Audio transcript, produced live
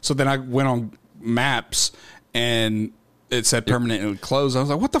So then I went on Maps and it said permanently closed. I was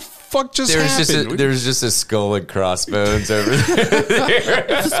like, what the fuck just happened? There's just a skull and crossbones over there.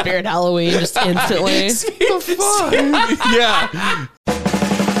 It's a Spirit Halloween, just instantly. What the fuck? Yeah.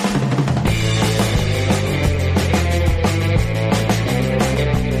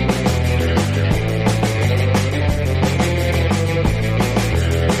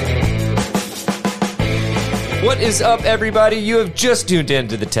 What is up, everybody? You have just tuned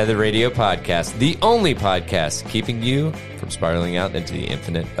into the Tether Radio Podcast, the only podcast keeping you from spiraling out into the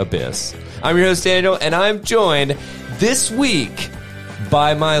infinite abyss. I'm your host, Daniel, and I'm joined this week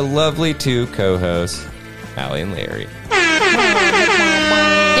by my lovely two co-hosts, Allie and Larry.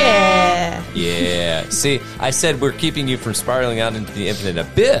 Yeah. Yeah. See, I said we're keeping you from spiraling out into the infinite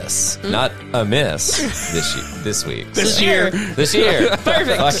abyss, not a miss this week. This year.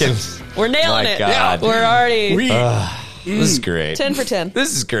 Perfect. Fucking, We're nailing it. God. We're already this is great. 10 for 10.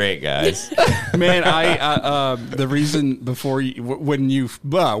 This is great, guys. Man, the reason before you, when you,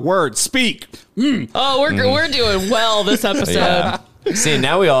 speak. Oh, we're doing well this episode. Yeah. See,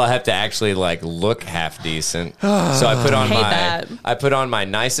 now we all have to actually like look half decent. So I put on my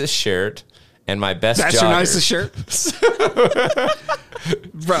nicest shirt and my best That's jogger. your nicest shirt?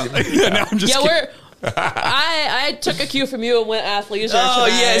 Bro, no, I'm just kidding. I took a cue from you and went athleisure Oh,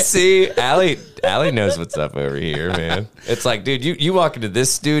 tonight. yeah, see, Allie knows what's up over here, man. It's like, dude, you walk into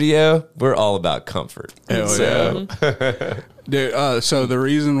this studio, we're all about comfort. Hell so, Dude, so the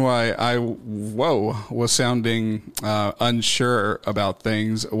reason why I was sounding unsure about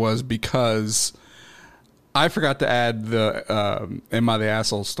things was because I forgot to add the Am I the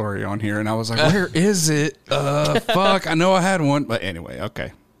Asshole story on here, and I was like, where is it? Fuck, I know I had one, but anyway,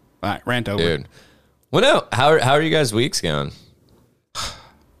 okay. All right, rant over. dude. Well, no, how are you guys' weeks going?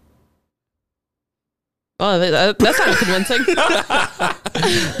 Oh, that's not convincing.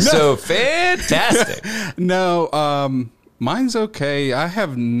 So fantastic. No, mine's okay. I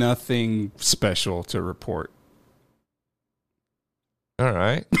have nothing special to report. All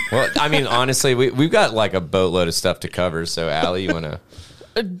right. Well, I mean, honestly, we've got like a boatload of stuff to cover. So, Allie, you want to?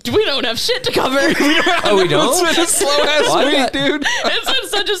 We don't have shit to cover. Oh, we don't? It's been a slow ass week, dude. It's been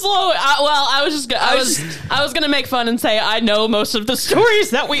such a slow. I was gonna make fun and say I know most of the stories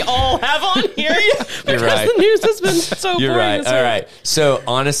that we all have on here because right. the news has been so You're boring. right. All right. So,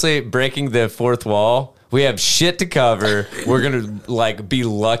 honestly, breaking the fourth wall. We have shit to cover. We're gonna like be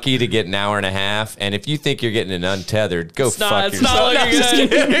lucky to get an hour and a half. And if you think you're getting an untethered, go fuck yourself.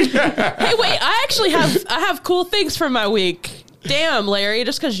 Hey, wait! I actually have cool things for my week. Damn, Larry,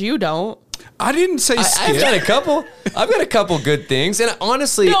 just because you don't. I didn't say skip. I've got a couple good things, and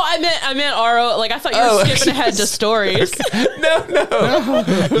honestly, No, I meant RO. Like I thought you were skipping ahead to stories. Okay. No.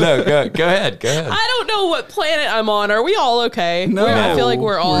 Go ahead. I don't know what planet I'm on. Are we all okay? No. I feel like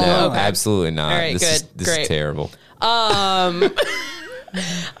we're all No, okay. absolutely not. All right, This great. is terrible.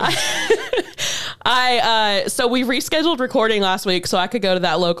 So we rescheduled recording last week so I could go to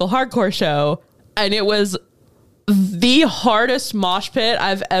that local hardcore show, and it was the hardest mosh pit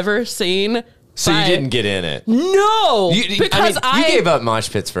I've ever seen. So you didn't get in it? No, because you gave up mosh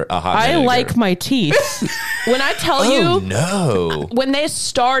pits for a hot minute I like ago. my teeth. When I tell you, no. when they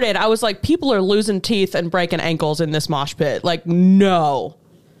started, I was like, people are losing teeth and breaking ankles in this mosh pit. Like, no.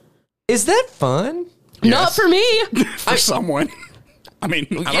 Is that fun? Not for me. For someone. I mean,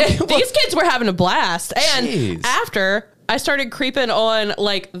 These kids were having a blast. And Jeez. after I started creeping on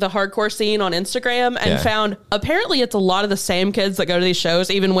like the hardcore scene on Instagram and found apparently it's a lot of the same kids that go to these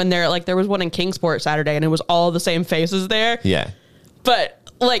shows, even when they're like, there was one in Kingsport Saturday and it was all the same faces there. Yeah. But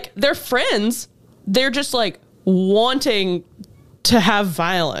like they're friends. They're just like wanting to have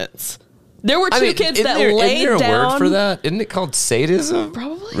violence. There were two kids that laid down. Isn't there a word for that? Isn't it called sadism?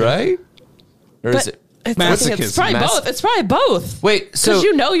 Probably. Right? Or is it masochism? It's probably both. It's probably both. Wait, so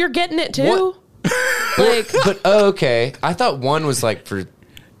because you're getting it too. What? Like, but okay. I thought one was like for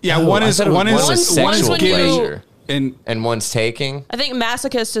one is sexual pleasure, and one's taking. I think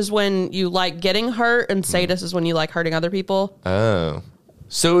masochist is when you like getting hurt, and sadist is when you like hurting other people. Oh,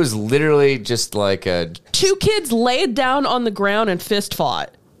 so it was literally just like two kids laid down on the ground and fist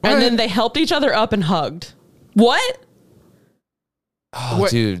fought, and then they helped each other up and hugged. What? Oh,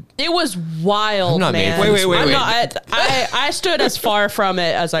 dude. It was wild, man. Wait. I stood as far from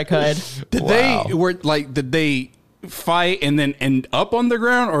it as I could. Did they fight and then end up on the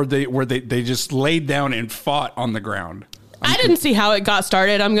ground, or they just laid down and fought on the ground? I didn't see how it got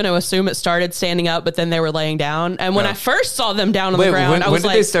started. I'm going to assume it started standing up, but then they were laying down. And when I first saw them down on the ground, I was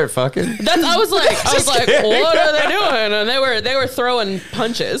when did they start fucking? I was like, what are they doing? And they were throwing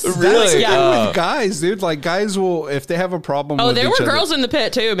punches. Really? Yeah, with guys, dude. Like guys will, if they have a problem. Oh, with there each were other. girls in the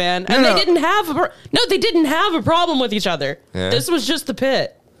pit too, man, and they didn't have they didn't have a problem with each other. Yeah. This was just the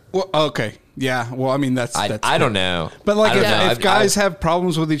pit. Well, okay, yeah. Well, I mean, that's I don't know, but like if guys have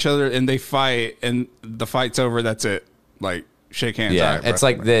problems with each other and they fight and the fight's over, that's it. Like shake hands. Yeah, right, it's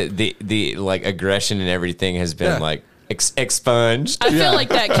like the like aggression and everything has been like expunged. I feel like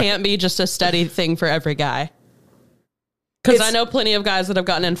that can't be just a steady thing for every guy. Because I know plenty of guys that have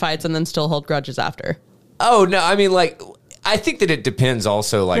gotten in fights and then still hold grudges after. Oh no, I mean like. I think that it depends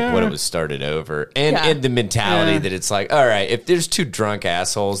also like what it was started over and the mentality that it's like, all right, if there's two drunk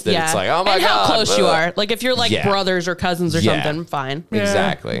assholes that it's like, oh my God. How close you are. Like if you're like brothers or cousins or something, fine. Yeah.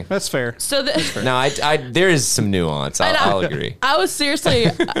 Exactly. That's fair. So no, I there is some nuance. I'll agree. I was seriously,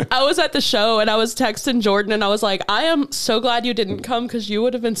 I was at the show and I was texting Jordan and I was like, I am so glad you didn't come because you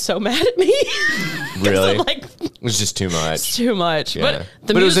would have been so mad at me. Really? Like, it was just too much. It's too much. Yeah.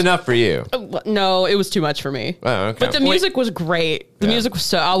 But it was enough for you. No, it was too much for me. Oh, okay. But the music was great. The music was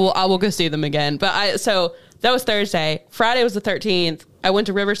so. I will go see them again. But so that was Thursday. Friday was the 13th. I went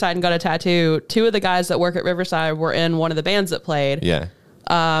to Riverside and got a tattoo. Two of the guys that work at Riverside were in one of the bands that played. Yeah.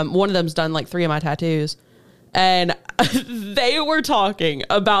 One of them's done like 3 of my tattoos. And they were talking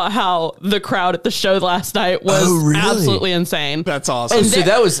about how the crowd at the show last night was absolutely insane. That's awesome.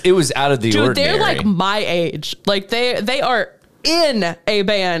 Oh, so it was out of the ordinary. They're like my age. Like they are in a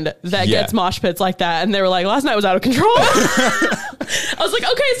band that gets mosh pits like that. And they were like, last night was out of control. I was like,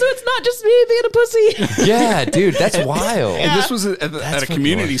 okay, so it's not just me being a pussy. Yeah, dude, that's wild. And this was at a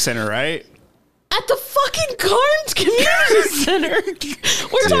community center, right? At the fucking Carnes Community Center.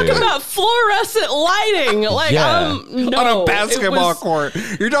 We're talking about fluorescent lighting. Like, no. On a basketball court.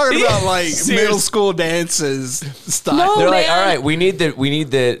 You're talking about, like, middle school dances style. No, They're like, man. all right, we need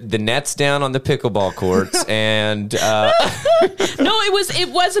the nets down on the pickleball courts. And no,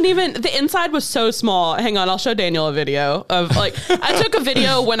 it wasn't even, the inside was so small. Hang on, I'll show Daniel a video of, like, I took a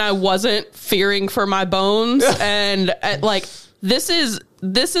video when I wasn't fearing for my bones. And, like, this is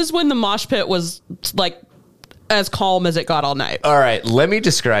when the mosh pit was like as calm as it got all night. all right, let me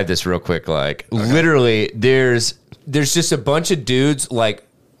describe this real quick. Like literally, there's just a bunch of dudes. Like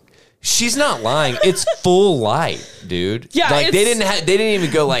she's not lying. It's full light, dude. Yeah, like they didn't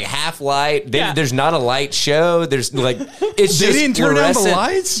even go like half light. There's not a light show. There's like it's They just didn't turn on the fluorescent.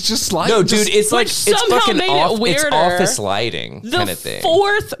 lights? Just light? No, dude, it's like it's somehow fucking made it off. It's weirder. office lighting The kind of thing.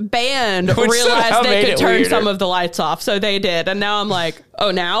 fourth band Which realized somehow they made could it turn weirder. some of the lights off, so they did. And now I'm like, oh,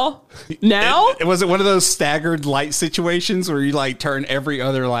 now? Was it one of those staggered light situations where you, like, turn every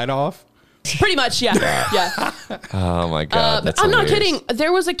other light off? Pretty much, yeah. Oh my God, that's I'm not hilarious. kidding.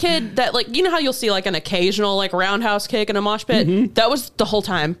 There was a kid that, like, you know how you'll see like an occasional like roundhouse kick in a mosh pit? That was the whole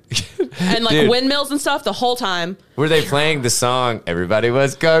time. And like Dude. windmills and stuff the whole time. Were they playing the song "Everybody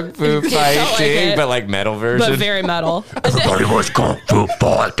Was Kung Fu It felt like Fighting," it. but like metal version? But very metal. Everybody was kung fu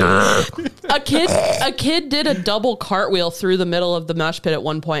fighting. A kid did a double cartwheel through the middle of the mosh pit at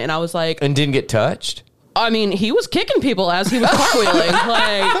one point, and I was like, and didn't get touched. I mean, he was kicking people as he was cartwheeling.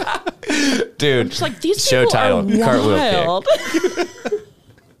 Like, Dude, just like these show people title, are cartwheel wild.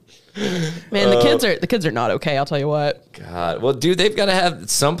 Man, the kids are not okay. I'll tell you what. God, well, dude, they've got to have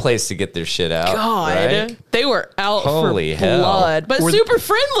some place to get their shit out. God, right? they were out Holy for hell. blood, but super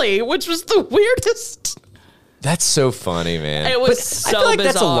friendly, which was the weirdest. That's so funny, man. It was But so I feel like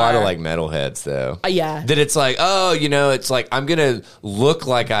that's a lot of bizarre. like metalheads, though. Yeah. That it's like, oh, you know, it's like I'm gonna look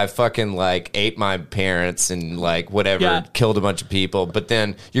like I fucking like ate my parents and like whatever, Yeah. killed a bunch of people, but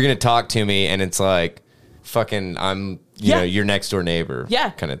then you're gonna talk to me and it's like, fucking, I'm you know your next door neighbor,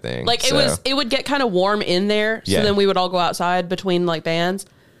 kind of thing. Like So, it would get kind of warm in there, so Yeah. then we would all go outside between like bands.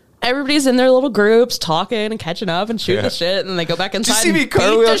 Everybody's in their little groups talking and catching up and shooting the shit, and then they go back Did you inside. see me and beat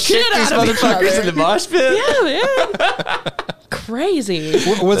cartwheel the kick shit these out of each motherfuckers in other. the mosh pit? Yeah, man. Crazy.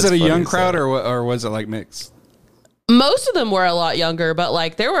 Was it a funny young as crowd hell. or was it like mixed? Most of them were a lot younger, but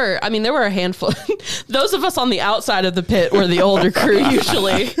like there were a handful. Those of us on the outside of the pit were the older crew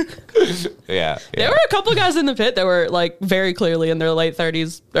usually. Yeah. There were a couple guys in the pit that were like very clearly in their late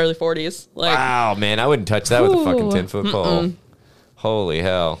 30s, early 40s. Like, Wow, man, I wouldn't touch that with a fucking Ooh, 10-foot pole. Holy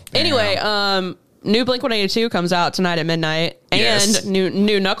hell. anyway, new Blink-182 comes out tonight at midnight, and Yes.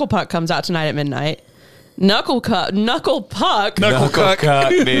 new Knuckle Puck comes out tonight at midnight. Knuckle Puck. Knuckle Cuck, dude.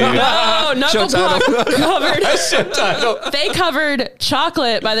 Oh, Knuckle Puck covered. Title. They covered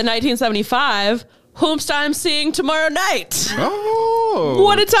Chocolate by the 1975. Whomst I'm seeing tomorrow night. Oh, Whoa.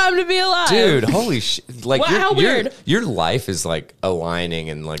 What a time to be alive. Dude, holy shit. Like, Wow, how weird. Your life is like aligning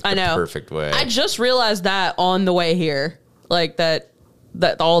in like the perfect way. I just realized that on the way here. Like that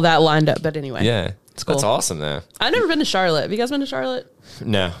all that lined up. But anyway. Yeah. It's cool. That's awesome, though. I've never been to Charlotte. Have you guys been to Charlotte?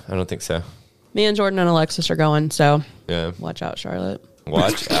 No, I don't think so. Me and Jordan and Alexis are going, so Yeah. watch out, Charlotte.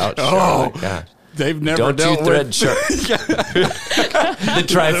 Watch out, Charlotte. God. They've never Don't dealt you threaten with the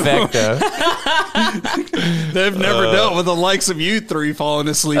trifecta. They've never dealt with the likes of you three falling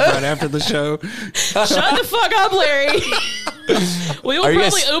asleep right after the show. Shut the fuck up, Larry. We will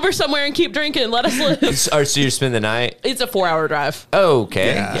probably Uber somewhere and keep drinking. Let us live. So you're spending the night? It's a 4-hour drive. Oh,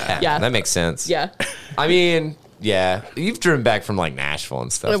 okay. Yeah. That makes sense. Yeah. I mean, yeah. You've driven back from like Nashville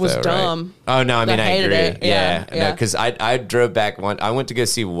and stuff. It was though, dumb. Right? Oh, no. I mean, I hated agree. it. Yeah. No, because I drove back I went to go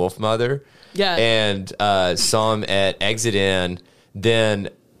see Wolf Mother. Yeah. And saw him at Exit In.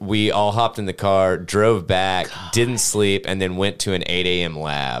 Then we all hopped in the car, drove back, didn't sleep, and then went to an 8 a.m.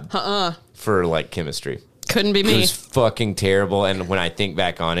 lab for like chemistry. Couldn't be me. It was fucking terrible. And when I think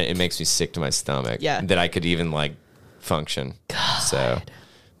back on it, it makes me sick to my stomach. Yeah. That I could even like function. God. So,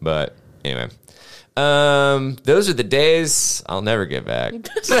 but anyway. Those are the days I'll never get back.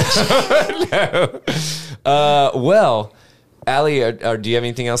 No. Well, Allie, do you have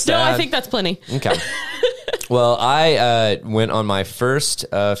anything else to add? No, I think that's plenty. Okay. Well, I went on my first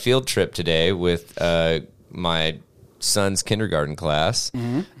field trip today with my son's kindergarten class.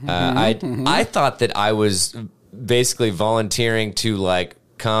 I thought that I was basically volunteering to like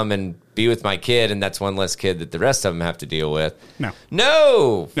come and be with my kid, and that's one less kid that the rest of them have to deal with.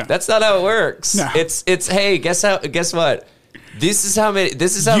 No, that's not how it works. No. It's hey, guess what? This is how many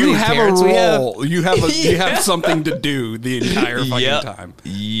parents we have. You have something to do the entire fucking time.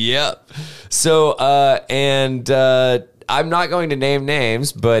 Yep. So I'm not going to name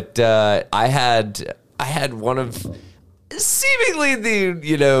names, but I had one of seemingly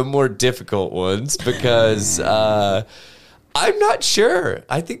the more difficult ones because I'm not sure.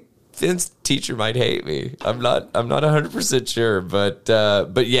 I think Finn's teacher might hate me. I'm not 100% sure, but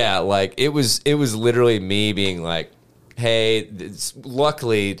yeah, like it was literally me being like, hey,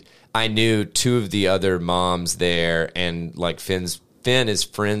 luckily I knew two of the other moms there, and like Finn is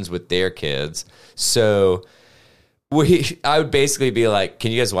friends with their kids. So I would basically be like,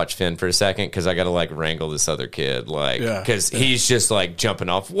 can you guys watch Finn for a second? Because I got to like wrangle this other kid. Like, because he's just like jumping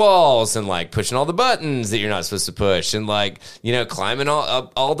off walls and like pushing all the buttons that you're not supposed to push, and like, climbing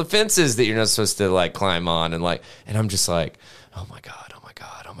all the fences that you're not supposed to like climb on. And I'm just like, oh my God.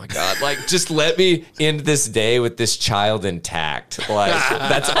 Like, just let me end this day with this child intact. Like,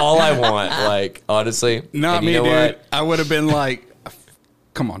 that's all I want. Like, honestly. Not me, dude. What? I would have been like,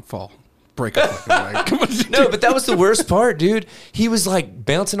 come on, fall. Break a fucking leg. Come on, no, but that was the worst part, dude. He was like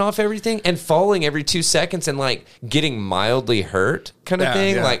bouncing off everything and falling every 2 seconds and like getting mildly hurt kind of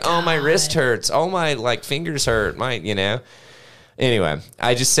thing. Yeah. Like, oh, my wrist hurts. Oh, my like fingers hurt. Anyway,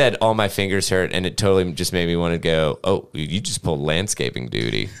 I just said all my fingers hurt, and it totally just made me want to go, oh, you just pulled landscaping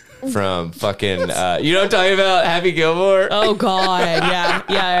duty from fucking, you know what I'm talking about? Happy Gilmore? Oh, God.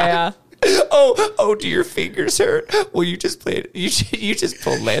 Yeah. Oh, do your fingers hurt? Well, you just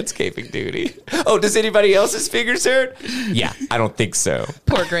pulled landscaping duty. Oh, does anybody else's fingers hurt? Yeah, I don't think so.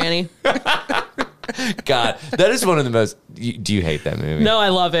 Poor Granny. God, that is one of the most... Do you hate that movie? No, I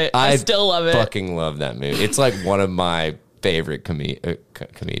love it. I still love it. I fucking love that movie. It's like one of my favorite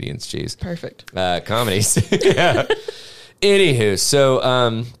comedians. Jeez. Perfect. Comedies. Yeah. Anywho,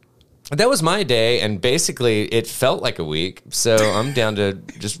 so that was my day, and basically it felt like a week. So I'm down to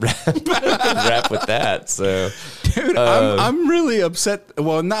just wrap with that. So, dude, I'm really upset.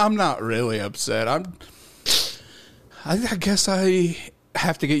 Well, no, I'm not really upset. I guess I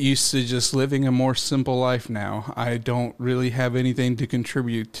have to get used to just living a more simple life now. I don't really have anything to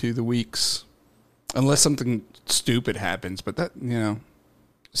contribute to the weeks, unless something stupid happens. But that,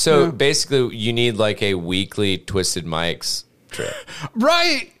 So basically, you need like a weekly Twisted Mike's trip,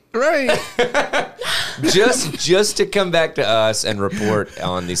 right? just to come back to us and report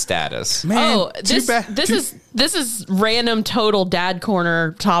on the status. Man, this is random total dad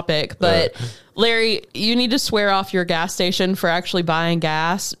corner topic, but Larry, you need to swear off your gas station for actually buying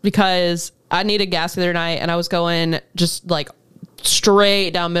gas, because I needed gas the other night and I was going just like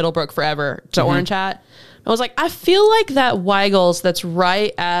straight down Middlebrook forever to Orange Hat. I was like, I feel like that Weigel's that's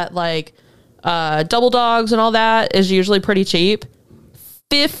right at like Double Dogs and all that is usually pretty cheap.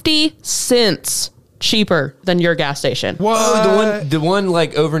 50 cents cheaper than your gas station. Whoa, the one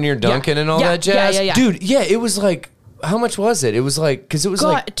like over near Dunkin' and all that jazz? Yeah. Dude, yeah, it was like, how much was it? It was like, because it was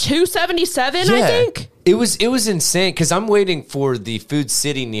like $2.77, I think. It was insane because I'm waiting for the Food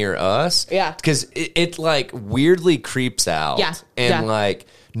City near us. Yeah. Because it like weirdly creeps out. Yeah. And like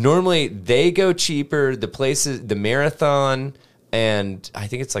normally they go cheaper. The places, the Marathon, and I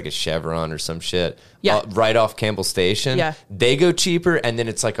think it's like a Chevron or some shit. Yeah. Right off Campbell Station. Yeah. They go cheaper, and then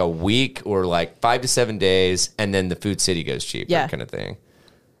it's like a week or like 5 to 7 days, and then the Food City goes cheaper, kind of thing.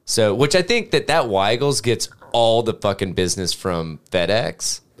 So, which I think that Weigel's gets all the fucking business from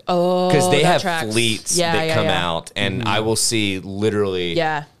FedEx. Oh, because they have tracks. fleets that come out, and I will see literally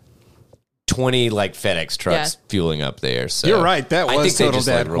 20 like FedEx trucks fueling up there. So You're right. That was I think total they just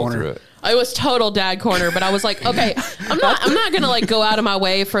dad like roll corner. through it. It was total dad corner, but I was like, okay, I'm not gonna like go out of my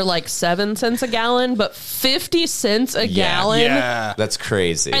way for like 7 cents a gallon, but 50 cents a gallon. Yeah. That's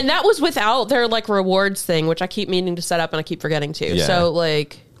crazy. And that was without their like rewards thing, which I keep meaning to set up and I keep forgetting to. Yeah. So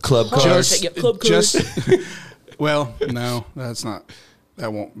like Club cards. Well, no, that's not.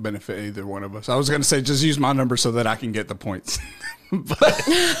 That won't benefit either one of us. I was going to say just use my number so that I can get the points,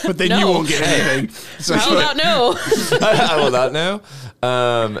 but then you won't get anything. So I will not know. I will not know.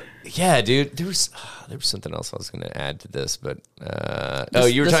 Yeah, dude. There was something else I was going to add to this, but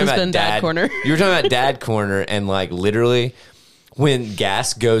you were talking about dad corner. You were talking about dad corner, and like literally, when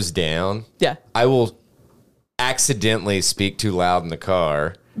gas goes down, I will accidentally speak too loud in the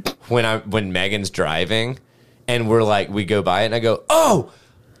car when Megan's driving. And we go by it, and I go, oh,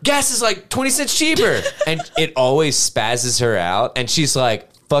 gas is like 20 cents cheaper. And it always spazzes her out. And she's like,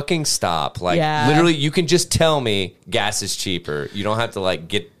 fucking stop. Like, literally, you can just tell me gas is cheaper. You don't have to, like,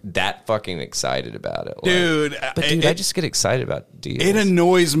 get that fucking excited about it. Like, dude. But, dude, I just get excited about deals. It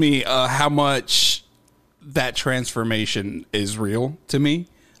annoys me how much that transformation is real to me,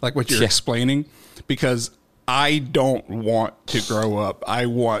 like what you're explaining, because I don't want to grow up. I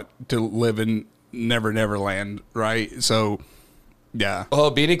want to live in Never Land, right? So, yeah. Oh,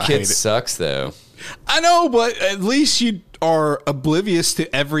 being a kid sucks, though. I know, but at least you are oblivious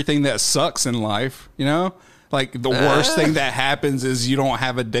to everything that sucks in life, you know? Like, the worst thing that happens is you don't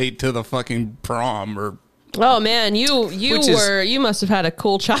have a date to the fucking prom or... Oh, man, you must have had a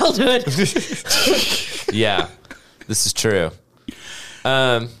cool childhood. Yeah, this is true.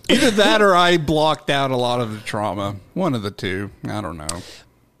 Either that or I blocked out a lot of the trauma. One of the two. I don't know.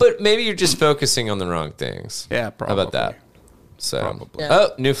 But maybe you're just focusing on the wrong things. Yeah, probably. How about that? So, Probably.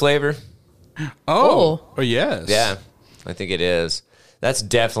 Oh, new flavor. Oh, yes. Yeah, I think it is. That's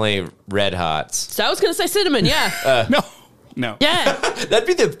definitely Red Hots. So I was going to say cinnamon, yeah. No. Yeah. That'd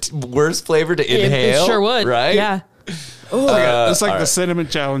be the worst flavor to inhale. It sure would. Right? Yeah. It's like the cinnamon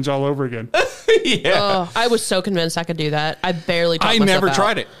challenge all over again. Yeah. Oh, I was so convinced I could do that. I barely talked myself never out.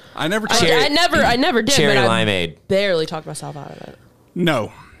 tried it. I never tried I it. never did. Cherry but limeade. I barely talked myself out of it.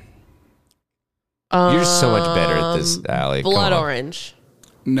 No. You're so much better at this, Allie. Blood orange.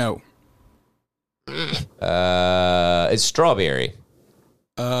 No. It's strawberry.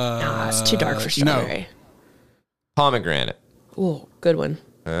 Nah, it's too dark for strawberry. Pomegranate. Oh, good one.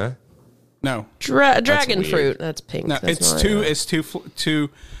 Huh? No. Dragon weird. fruit. That's pink. No, That's it's not too. it. It's too.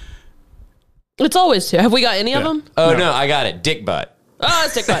 It's always two. Have we got any of them? Oh, no, I got it. Dick butt. Oh,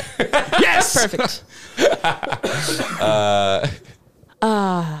 it's dick butt. Yes. Perfect.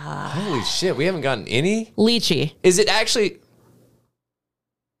 Holy shit, we haven't gotten any? Lychee. Is it actually...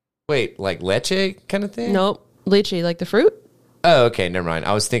 Wait, like leche kind of thing? Nope. Lychee, like the fruit? Oh, okay, never mind.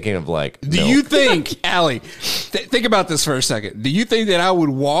 I was thinking of like Do milk. you think, Allie? Think about this for a second. Do you think that I would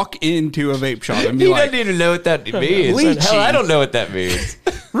walk into a vape shop and be He like, doesn't even know what that means. Lychee. Hell, I don't know what that means.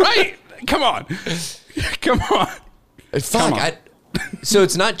 right? Come on, come on. Fuck. on. So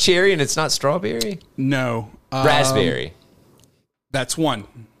it's not cherry and it's not strawberry? No, Raspberry. That's one.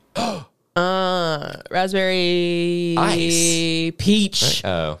 Raspberry. Ice. Peach.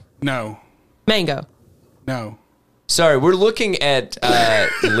 Oh. No, Mango. no. Sorry, we're looking at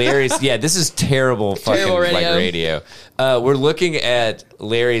Larry's. Yeah, this is terrible fucking Terrible radio. like radio. We're looking at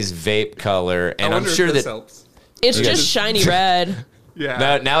Larry's vape color, and I'm sure that helps. It's just shiny red.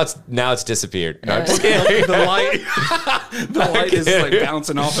 Yeah. now it's disappeared. No, I'm just the kidding. light is like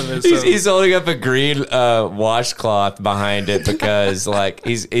bouncing off of it. So. He's holding up a green washcloth behind it because like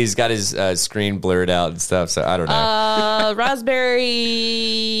he's got his screen blurred out and stuff. So I don't know. Raspberry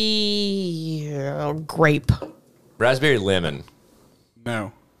grape. Raspberry lemon.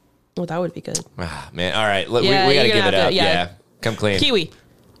 No. Oh, that would be good. Ah, man, all right, look, Yeah, we got to you're give gonna it have up. to- Yeah. yeah. Come clean. Kiwi.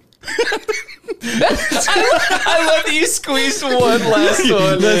 I love that you squeezed one last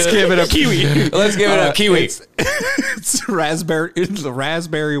one. Let's give it a kiwi. Let's give it up. Kiwi. It's raspberry. It's the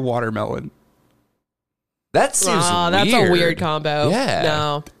raspberry watermelon. That seems weird. That's a weird combo. Yeah.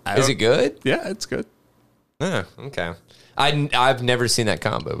 No. Is it good? Yeah, it's good. Oh, okay. I've never seen that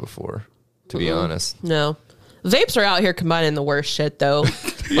combo before. to be honest. No. Vapes are out here combining the worst shit, though.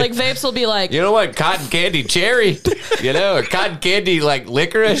 Like, vapes will be like... You know what? Cotton candy cherry. You know, or cotton candy, like,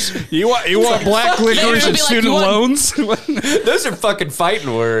 licorice. You want black licorice and student loans? Those are fucking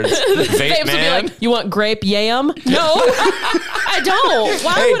fighting words. Vape Vapes man. will be like, you want grape yam? No, I don't.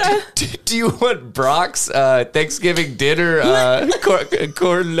 Why would I? Do you want Brock's Thanksgiving dinner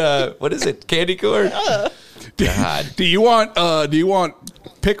corn? What is it? Candy corn? God. Do you want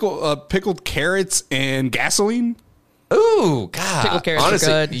pickled carrots and gasoline? Ooh, God. Pickled carrots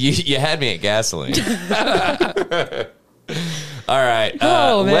Honestly, are good. You had me at gasoline. All right.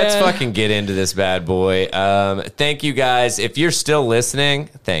 Oh, man. Let's fucking get into this bad boy. Thank you guys. If you're still listening,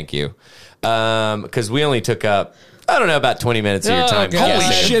 thank you. Because we only took up, I don't know, about 20 minutes of your time. God. Holy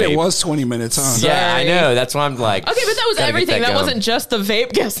guessing shit, vape. it was 20 minutes, huh? Yeah, I know. That's why I'm like. Okay, but that was gotta get everything. That going. wasn't just the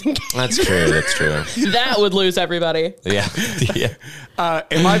vape guessing game. That's true. That's true. That would lose everybody. Yeah. Yeah.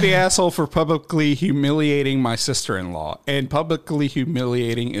 Am I the asshole for publicly humiliating my sister-in-law? And publicly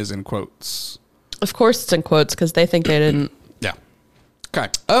humiliating is in quotes. Of course it's in quotes because they think they didn't. Yeah. Okay.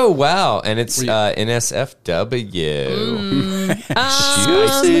 Oh, wow. And it's NSFW.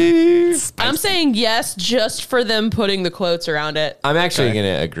 Juicy. I'm saying yes just for them putting the quotes around it. I'm actually going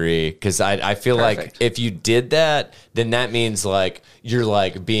to agree because I feel like Perfect. if you did that, then that means like you're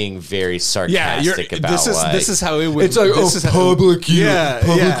like being very sarcastic about this is how it would. It's like this is how- publicly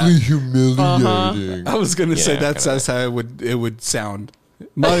humiliating. I was gonna say that's how it would sound.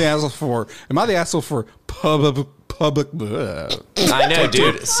 Am I the asshole for public? I know,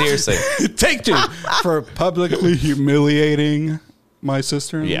 dude. Seriously. Take two for publicly humiliating my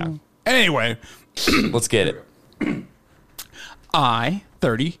sister. Yeah. Anyway, Let's get it. I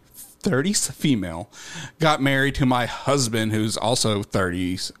 30 female got married to my husband, who's also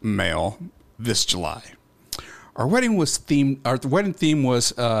 30s male, this July. Our wedding theme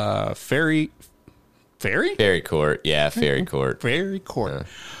was fairy Court. Yeah, fairy court. Fairy court.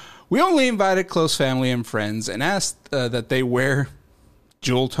 We only invited close family and friends and asked that they wear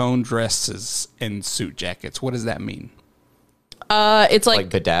jewel tone dresses and suit jackets. What does that mean? It's Like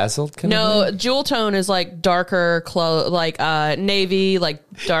bedazzled? Kind of thing? jewel tone is like darker like navy, like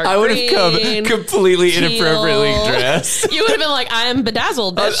dark I would have green, come completely teal. inappropriately dressed. You would have been like, I am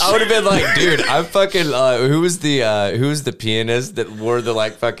bedazzled, bitch. I would have been like, dude, I'm fucking. Who was the pianist that wore the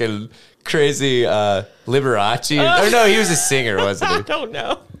like fucking crazy Liberace? Or no, he was a singer, wasn't I he? don't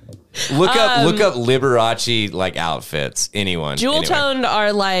know. Look up Liberace like outfits. Anyone? Jewel anyway. toned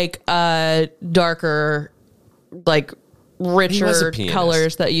are like darker, like He was a richer pianist.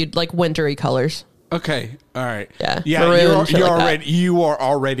 colors that you'd like wintry colors. Okay, all right. Yeah, yeah. maroon, shit like You are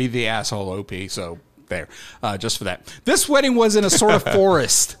already the asshole, OP. So there, just for that. This wedding was in a sort of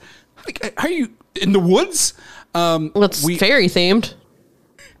forest. Like, are you in the woods? It's fairy themed.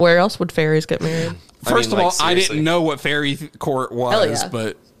 Where else would fairies get married? First of like, all, I seriously. didn't know what fairy court was, Hell yeah.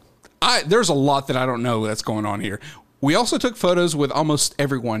 but there's a lot that I don't know that's going on here. We also took photos with almost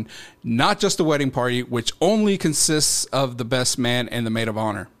everyone, not just the wedding party, which only consists of the best man and the maid of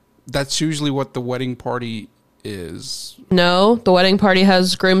honor. That's usually what the wedding party is. No, the wedding party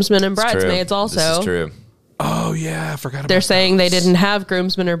has groomsmen and It's true. bridesmaids also. This is true. Oh, yeah, I forgot about They're saying they those. didn't have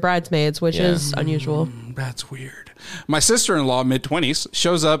groomsmen or bridesmaids, which Yeah. is unusual. That's weird. My sister-in-law, mid-20s,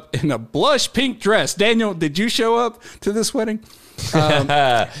 shows up in a blush pink dress. Daniel, did you show up to this wedding?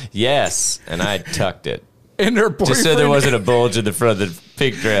 Yes, and I tucked it And her boyfriend, just so there wasn't a bulge in the front of the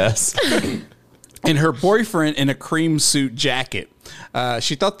pink dress. and her boyfriend in a cream suit jacket.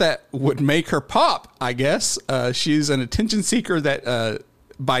 She thought that would make her pop, I guess. She's an attention seeker that,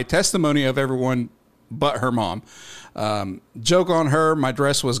 by testimony of everyone but her mom. Joke on her, my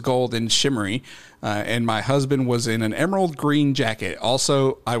dress was gold and shimmery, and my husband was in an emerald green jacket.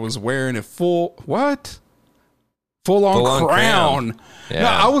 Also, I was wearing a full-on Full-on crown. Yeah. No,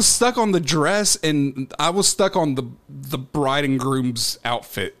 I was stuck on the dress, and I was stuck on the bride and groom's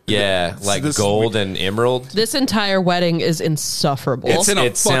outfit. Yeah, like gold and emerald. This entire wedding is insufferable. It's in a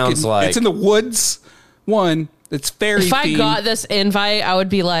It sounds like- it's in the woods. It's fairy if I themed. got this invite, I would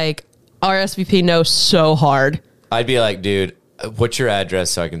be like, RSVP no so hard. I'd be like, dude, what's your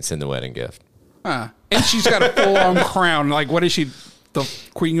address so I can send the wedding gift? And she's got a full-on crown. Like, what is she? The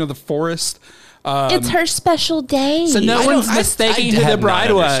queen of the forest? It's her special day. So no I one's don't- I- mistaking I who the have not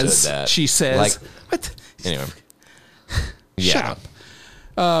bride was. understood that. She says. Like- What? Anyway. Shut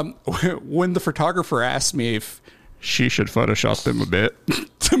up. When the photographer asked me if she should Photoshop them a bit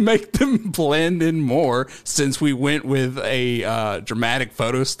to make them blend in more, since we went with a dramatic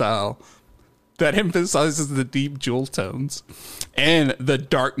photo style that emphasizes the deep jewel tones and the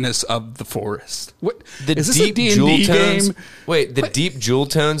darkness of the forest. What The is this deep a jewel D&D tones. game? Wait, the deep jewel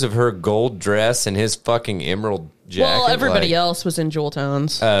tones of her gold dress and his fucking emerald jacket. Well, everybody like, else was in jewel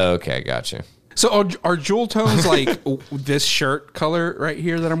tones. Oh, okay, gotcha. So are jewel tones like this shirt color right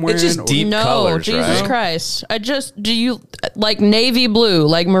here that I'm wearing? It's just deep No, colors, Jesus right? Christ. Do you like navy blue,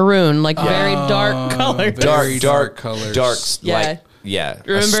 like maroon, like very dark colors? Very dark colors. Darks, Yeah. like, yeah. a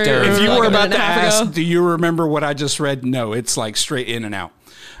Remember- stern- If you Like were a about minute to and a half ask, ago? do you remember what I just read? No, it's like straight in and out.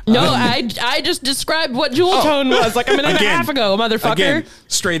 No, I just described what jewel tone was like a minute and a half ago, motherfucker. Again,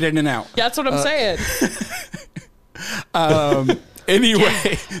 straight in and out. That's what I'm saying. Anyway,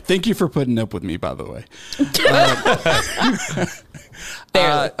 thank you for putting up with me, by the way.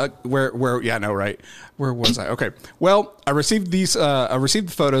 Where? Yeah, no, right. Where was I? Okay. Well, I received these. I received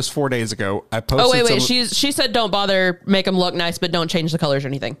the photos 4 days ago. I posted. Oh, wait. some- She said don't bother, make them look nice, but don't change the colors or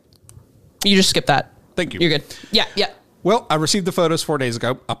anything. You just skip that. Thank you. You're good. Yeah. Well, I received the photos 4 days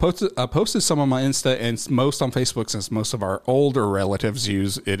ago. I posted some on my Insta and most on Facebook since most of our older relatives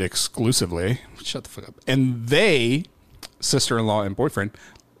use it exclusively. Shut the fuck up. And they, sister-in-law and boyfriend,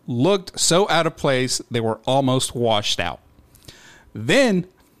 looked so out of place they were almost washed out. Then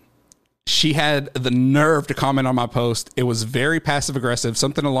she had the nerve to comment on my post. It was very passive-aggressive,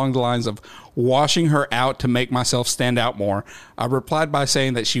 something along the lines of washing her out to make myself stand out more. I replied by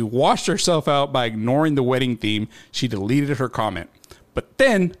saying that she washed herself out by ignoring the wedding theme. She deleted her comment. But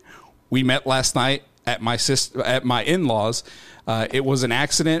then we met last night at my in-laws. It was an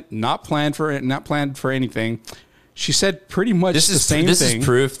accident, not planned for anything. She said pretty much the same thing. This is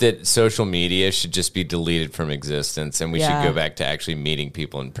proof that social media should just be deleted from existence, and we Yeah. should go back to actually meeting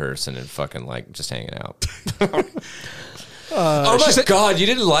people in person and fucking like just hanging out. Oh my god, you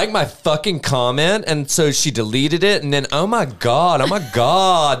didn't like my fucking comment, and so she deleted it, and then oh my god,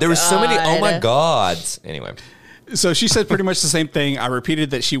 there were so many oh my gods. Anyway. So she said pretty much the same thing. I repeated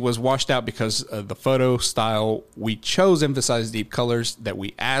that she was washed out because the photo style we chose emphasized deep colors, that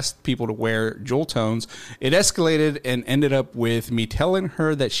we asked people to wear jewel tones. It escalated and ended up with me telling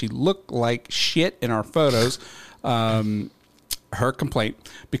her that she looked like shit in our photos. Her complaint,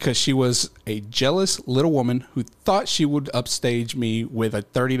 because she was a jealous little woman who thought she would upstage me with a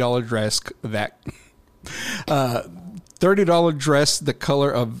 $30 dress $30 dress the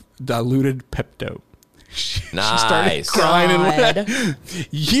color of diluted Pepto. She started crying and laughed.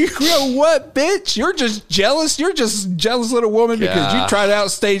 You know what, bitch? You're just jealous. You're just a jealous little woman because you tried to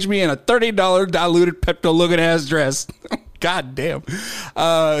outstage me in a $30 diluted Pepto looking ass dress. God damn.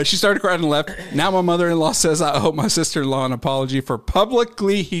 She started crying and left. Now my mother-in-law says I owe my sister-in-law an apology for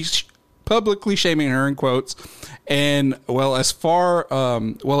publicly shaming her in quotes. And as for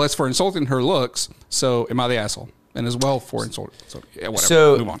insulting her looks. So am I the asshole? And as well for insulting. So yeah, whatever.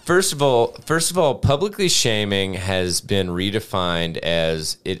 So move on. first of all, publicly shaming has been redefined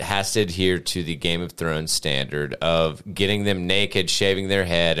as it has to adhere to the Game of Thrones standard of getting them naked, shaving their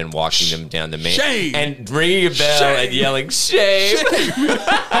head, and walking them down the main Shame. and ringing a bell and yelling shame.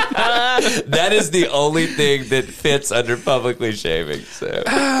 That is the only thing that fits under publicly shaming. So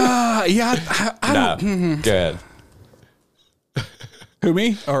I don't. go ahead. Who,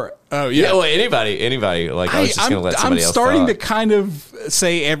 me? Or Yeah, well, anybody. Like I was just going to let somebody else I'm starting to talk. kind of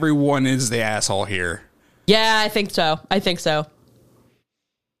say everyone is the asshole here. Yeah, I think so.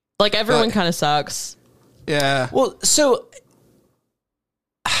 Like everyone kind of sucks. Yeah. Well, so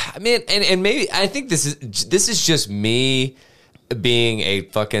I mean, and maybe I think this is just me being a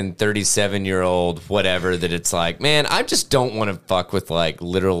fucking 37-year-old whatever, that it's like, man, I just don't want to fuck with like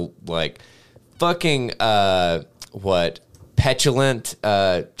literal like fucking petulant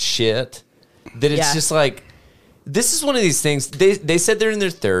shit, that it's just like, this is one of these things. They said they're in their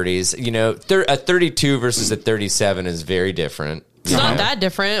 30s. You know, a 32 versus a 37 is very different. It's not that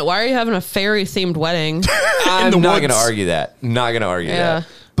different. Why are you having a fairy themed wedding? I'm the not woods. going to argue that. Yeah. that.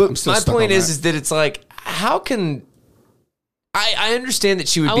 But still my stuck point on is that it's like, how can I understand that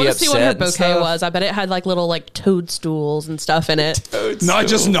she would I be want to upset see what her and bouquet stuff. was. I bet it had like little like toadstools and stuff in it. Not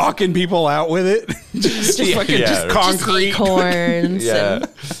just knocking people out with it. just yeah, concrete. Acorns. Yeah.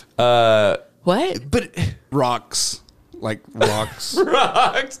 What? But Rocks. Like rocks.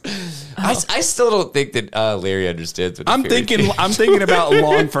 rocks. I still don't think that Larry understands what I'm thinking about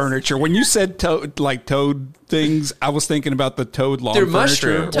lawn furniture. When you said toad things, I was thinking about the toad lawn They're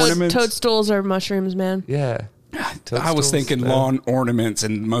furniture mushrooms. ornaments. Toadstools are mushrooms, man. Yeah. I was thinking lawn ornaments,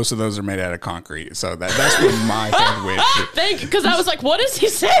 and most of those are made out of concrete. So that's where my head went. Because I was like, what is he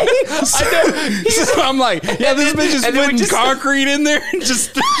saying? So I'm like, yeah, this bitch is and then we putting just- concrete in there and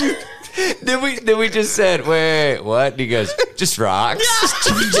just. Then we just said, wait, what? And he goes, just rocks.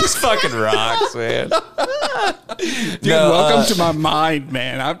 Just fucking rocks, man. Dude, welcome to my mind,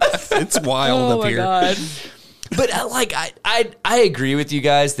 man. It's wild up here. God. But I agree with you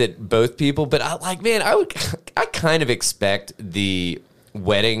guys that both people, but I kind of expect the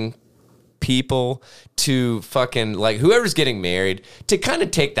wedding people to fucking, like, whoever's getting married to kind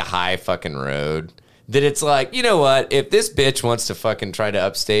of take the high fucking road. That it's like, you know what? If this bitch wants to fucking try to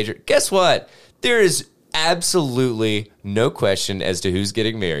upstage her, guess what? There is absolutely no question as to who's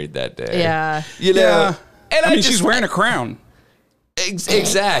getting married that day. Yeah. You know? Yeah. And I mean, she's wearing a crown.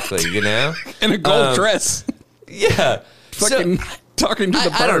 Exactly, you know? In a gold dress. Yeah. Fucking talking to the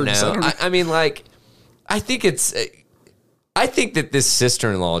birds. I don't know. I mean, like, I think that this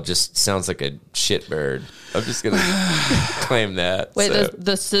sister-in-law just sounds like a shitbird. I'm just going to claim that. Wait, so.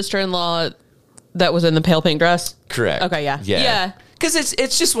 the sister-in-law that was in the pale pink dress? Correct. Okay, yeah. Yeah. Because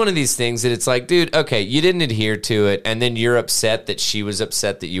it's just one of these things that it's like, dude, okay, you didn't adhere to it, and then you're upset that she was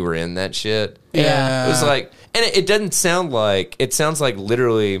upset that you were in that shit. Yeah. It was like, and it doesn't sound like, it sounds like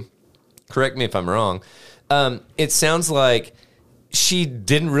literally, correct me if I'm wrong, it sounds like she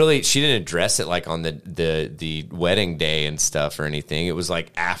didn't address it like on the wedding day and stuff or anything. It was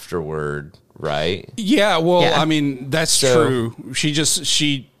like afterward, right? Yeah, well, Yeah. I mean, that's true.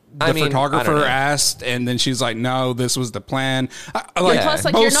 The photographer asked, and then she's like, no, this was the plan. Plus,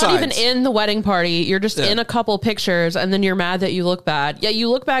 like, both you're not sides. even in the wedding party. You're just in a couple pictures, and then you're mad that you look bad. Yeah, you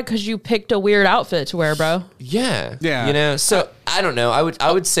look bad because you picked a weird outfit to wear, bro. Yeah. Yeah. You know, so I don't know. I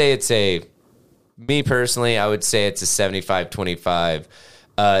would say me personally, I would say it's a 75-25.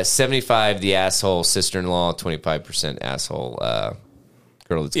 75 the asshole sister-in-law, 25% asshole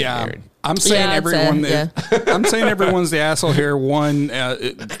girl that's getting married. I'm saying everyone. I'm saying everyone's the asshole here. One,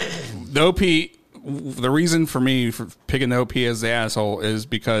 the OP. The reason for me for picking the OP as the asshole is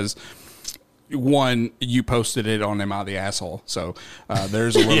because one, you posted it on Am I the Asshole? So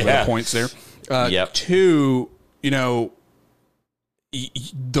there's a little bit of points there. Two, you know,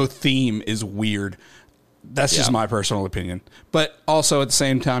 the theme is weird. That's just my personal opinion. But also at the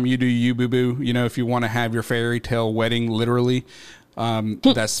same time, you do you, boo boo. You know, if you want to have your fairy tale wedding, literally.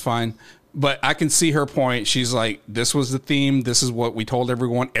 That's fine. But I can see her point. She's like, this was the theme. This is what we told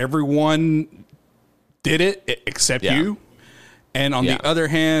everyone. Everyone did it except you. And on the other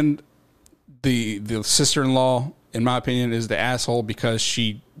hand, the sister-in-law, in my opinion, is the asshole because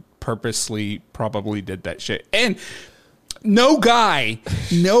she purposely probably did that shit. And no guy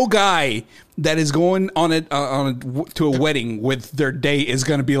that is going to a wedding with their date is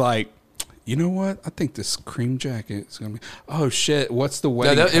going to be like, you know what? I think this cream jacket is going to be... Oh, shit. What's the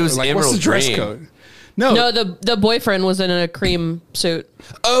wedding code? It was like, what's the dress code? No, the boyfriend was in a cream suit.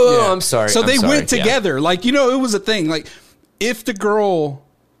 Oh, I'm sorry. So they went together. Like, you know, it was a thing. Like, if the girl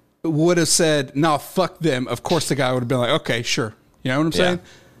would have said, no, fuck them, of course the guy would have been like, okay, sure. You know what I'm saying?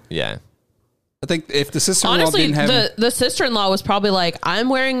 Yeah. I think if the sister-in-law Honestly, didn't have... the sister-in-law was probably like, I'm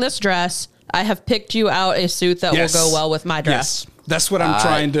wearing this dress. I have picked you out a suit that will go well with my dress. Yes. That's what I'm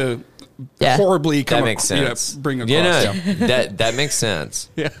trying to... horribly that makes sense. Bring across. That makes sense.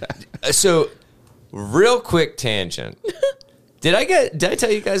 Yeah. So, real quick tangent. Did I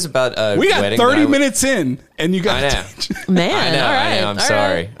tell you guys about we got wedding 30 minutes in, and you got Man, I know. I'm all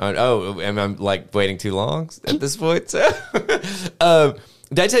sorry. Right. Am I like waiting too long at this point? Did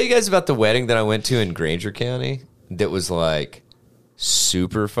I tell you guys about the wedding that I went to in Granger County that was like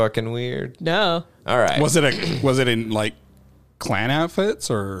super fucking weird? No. All right. Was it in like clan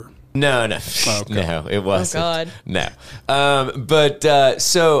outfits or? No. Oh, okay. No, it wasn't. Oh, God. No.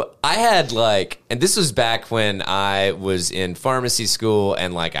 So I had like, and this was back when I was in pharmacy school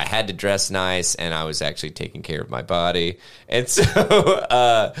and like I had to dress nice and I was actually taking care of my body. And so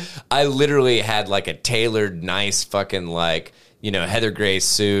I literally had like a tailored, nice fucking like, you know, Heather Gray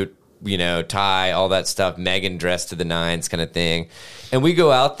suit, you know, tie, all that stuff, Megan dressed to the nines kind of thing. And we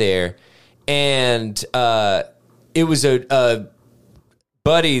go out there and it was a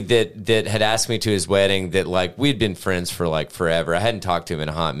buddy that had asked me to his wedding that like we'd been friends for like forever. I hadn't talked to him in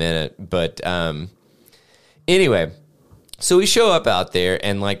a hot minute, but anyway, so we show up out there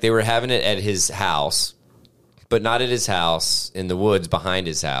and like they were having it at his house, but not at his house, in the woods behind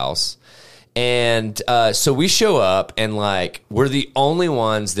his house. And so we show up and like we're the only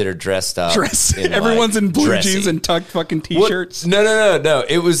ones that are dressed up. Everyone's in blue jeans and tucked fucking t-shirts. No.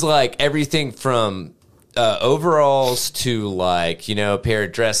 It was like everything from overalls to like, you know, a pair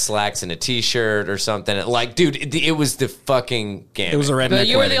of dress slacks and a t-shirt or something. Like, dude, it was the fucking gamut. It was a redneck But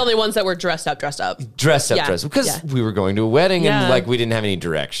you were wedding. the only ones that were dressed up. Dressed up, Yeah. because we were going to a wedding and like we didn't have any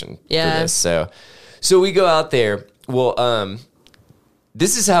direction for this. So we go out there. Well,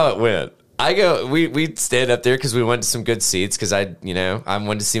 this is how it went. We stand up there because we went to some good seats because I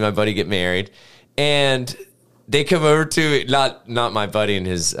wanted to see my buddy get married. And they come over to, not my buddy and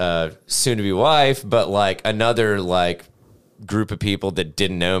his soon-to-be wife, but like another like group of people that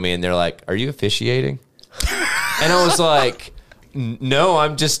didn't know me. And they're like, are you officiating? And I was like, no,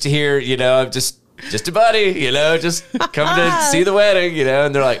 I'm just here, I'm just a buddy, just coming to see the wedding,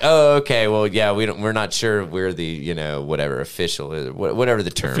 And they're like, oh, okay, well, yeah, we're not sure we're the, whatever official is, whatever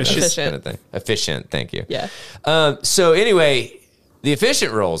the term is, kind of thing. Efficient, thank you. Yeah. So anyway, the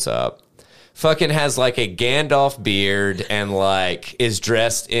officiant rolls up, fucking has like a Gandalf beard and like is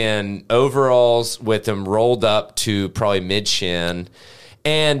dressed in overalls with them rolled up to probably mid shin,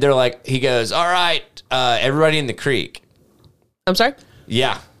 and they're like, he goes, all right, everybody in the creek. I'm sorry?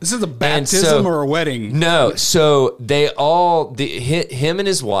 Yeah. This is a baptism or a wedding? No. So they all, him and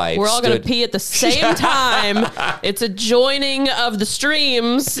his wife. We're all going to pee at the same time. It's a joining of the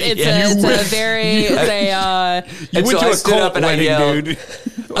streams. You went to a cult wedding, dude.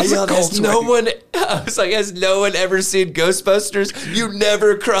 I was like, has no one ever seen Ghostbusters? You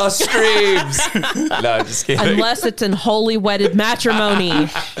never cross streams. No, I'm just kidding. Unless it's in holy wedded matrimony.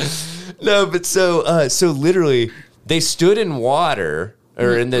 No, but so literally, they stood in water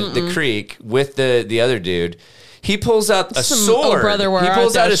or in the creek with the other dude. He pulls out a sword. Oh, brother, he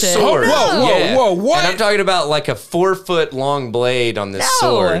pulls out a sword. Whoa, what? And I'm talking about like a 4-foot long blade on this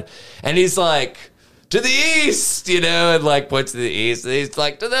sword. And he's like, to the east, and like points to the east. And he's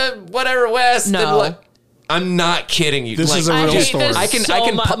like, to the whatever west. No. And like, I'm not kidding you. This is a real story. I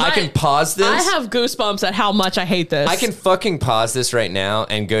can pause this. I have goosebumps at how much I hate this. I can fucking pause this right now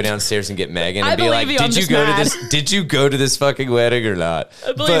and go downstairs and get Megan and be like, did you go to this fucking wedding or not?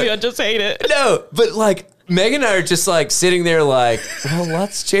 I believe you, I just hate it. No, but like Megan and I are just like sitting there like, well,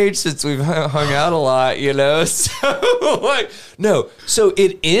 lots changed since we've hung out a lot, So like, no. So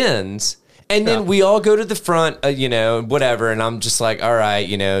it ends. And then we all go to the front, whatever. And I'm just like, all right,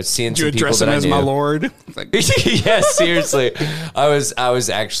 seeing some people that I knew. As my lord? Yes, seriously. I was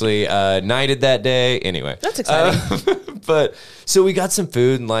actually knighted that day. Anyway. That's exciting. But so we got some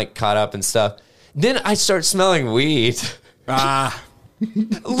food and like caught up and stuff. Then I start smelling weed.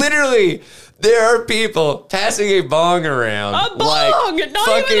 Literally, there are people passing a bong around. A bong!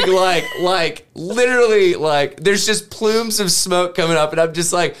 Literally, there's just plumes of smoke coming up, and I'm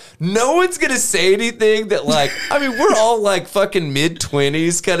just like, no one's gonna say anything that, we're all like fucking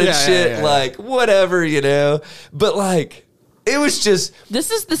mid-20s kind of shit, whatever, But it was just...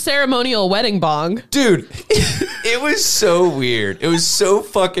 This is the ceremonial wedding bong. Dude, it was so weird. It was so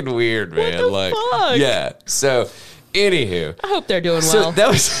fucking weird, man. What the fuck? Yeah, so... Anywho, I hope they're doing well. So that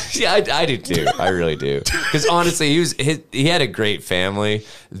was, I do too. I really do. Because honestly, he had a great family.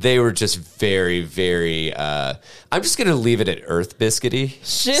 They were just very, very. I'm just gonna leave it at Earth Biscuity.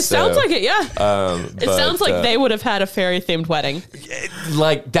 Sounds like it, yeah. It sounds like they would have had a fairy themed wedding.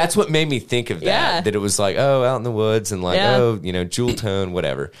 Like that's what made me think of that. Yeah. That it was like, oh, out in the woods and jewel tone,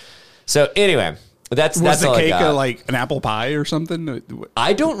 whatever. So anyway. That's the all cake I got. Like an apple pie or something?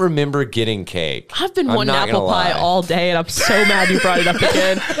 I don't remember getting cake. I've been wanting apple pie all day, and I'm so mad you brought it up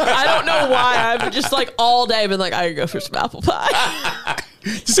again. I don't know why. I've just all day been like, I could go for some apple pie.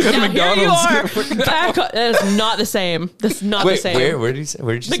 Just go to McDonald's. Here you are. That is not the same. That's not the same. Where did you say?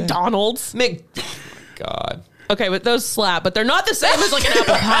 Where did you McDonald's. say? God. Okay, but those slap, but they're not the same as like an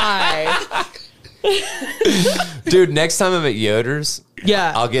apple pie. Dude, next time I'm at Yoder's,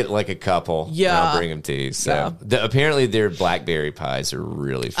 yeah, I'll get like a couple. Yeah, and I'll bring them to you. So apparently their blackberry pies are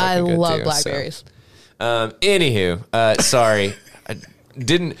really fucking good too. I love blackberries. So. Anywho, sorry,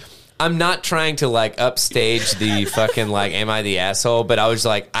 I'm not trying to upstage the fucking am I the asshole? But I was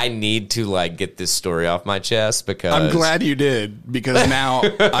like, I need to get this story off my chest because I'm glad you did because now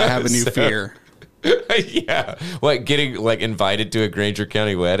I have a new fear. Yeah. What, getting invited to a Granger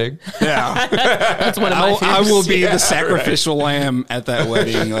County wedding? Yeah. That's one of my fears. I will be the sacrificial lamb at that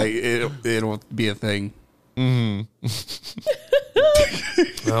wedding. It'll be a thing. Mm-hmm.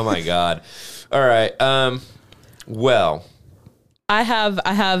 Oh my God. All right. Well, I have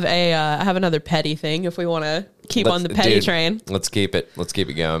another petty thing if we want to keep on the petty train. Let's keep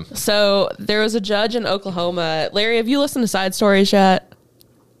it going. So there was a judge in Oklahoma. Larry, have you listened to Side Stories yet?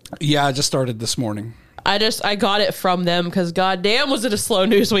 Yeah, I just started this morning. I got it from them because goddamn was it a slow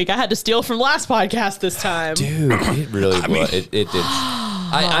news week. I had to steal from last podcast this time. Dude, it really was. It did.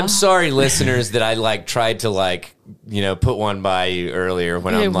 I'm sorry, listeners, that I tried to put one by you earlier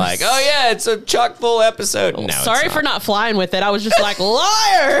when I'm like, oh yeah, it's a chock full episode. No, sorry for not flying with it. I was just liar.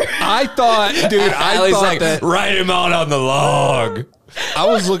 I thought, dude, I thought that write him out on the log. I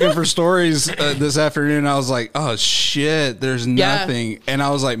was looking for stories this afternoon. I was like, oh shit, there's nothing. And I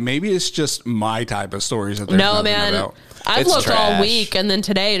was like, maybe it's just my type of stories that there's nothing about. I've looked all week, and then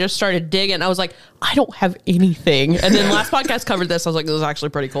today I just started digging. I was like, I don't have anything. And then last podcast covered this. I was like, this is actually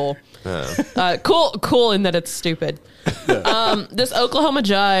pretty cool. Cool in that it's stupid. This Oklahoma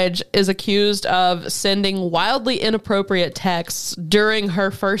judge is accused of sending wildly inappropriate texts during her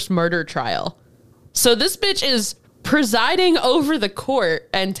first murder trial. So this bitch is presiding over the court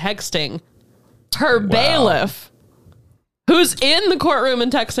and texting her bailiff, who's in the courtroom,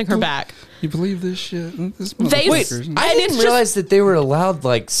 and texting her back. You believe this shit? Wait, I didn't realize that they were allowed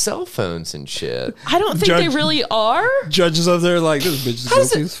like cell phones and shit. I don't think they really are. Judges up there like, this bitch is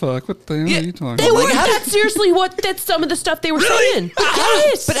guilty as fuck. What the hell are you talking about? That's seriously that's some of the stuff they were saying.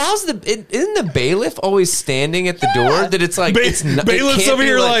 Yes. But isn't the bailiff always standing at the door? That it's like bailiff's over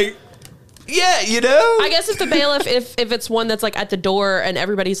here like. Yeah, you know? I guess if the bailiff, if it's one that's like at the door and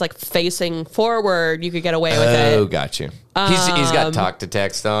everybody's like facing forward, you could get away with it. Oh, got you. He's got talk to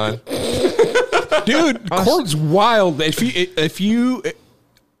text on. Dude, court's wild. If you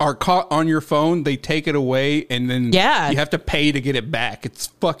are caught on your phone, they take it away and then you have to pay to get it back. It's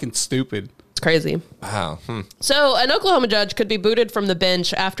fucking stupid. It's crazy. Wow. So an Oklahoma judge could be booted from the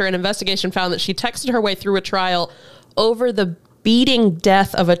bench after an investigation found that she texted her way through a trial over the beating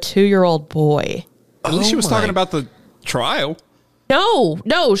death of a 2-year-old boy. At least she was talking about the trial.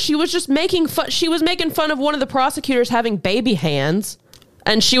 No, she was just making fun. She was making fun of one of the prosecutors having baby hands,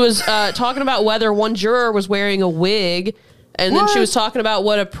 and she was talking about whether one juror was wearing a wig, and then she was talking about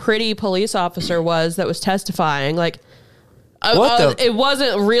what a pretty police officer was that was testifying. Like, it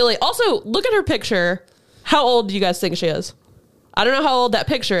wasn't really. Also, look at her picture. How old do you guys think she is? I don't know how old that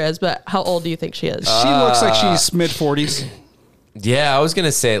picture is, but how old do you think she is? She looks like she's mid-40s. Yeah, I was going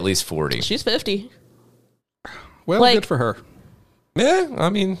to say at least 40. She's 50. Well, good for her. Yeah, I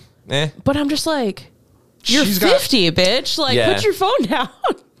mean, But I'm just like, you're 50, bitch. Like, put your phone down.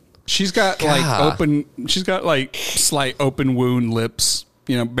 She's got like slight open wound lips,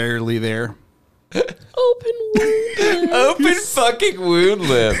 barely there. Open wound lips. Open fucking wound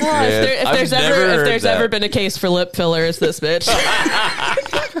lips. If there's ever been a case for lip filler, it's this bitch.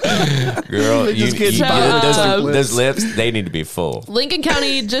 Girl, those lips, they need to be full. Lincoln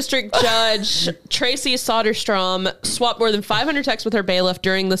County District Judge Tracy Soderstrom swapped more than 500 texts with her bailiff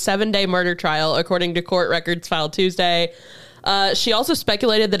during the 7-day murder trial, according to court records filed Tuesday. She also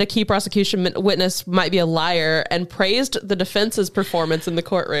speculated that a key prosecution witness might be a liar and praised the defense's performance in the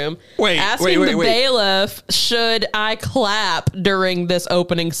courtroom. Asking the bailiff, should I clap during this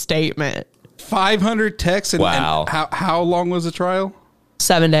opening statement? 500 texts? Wow. And how long was the trial?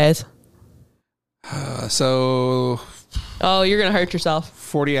 7 days. So... Oh, you're going to hurt yourself.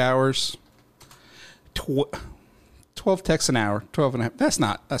 40 hours. 12 texts an hour. 12 and a half. That's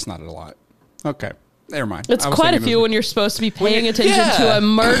not a lot. Okay. Never mind. It's quite a few when you're supposed to be paying attention to a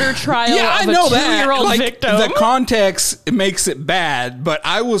murder trial of a 2-year-old victim. The context makes it bad, but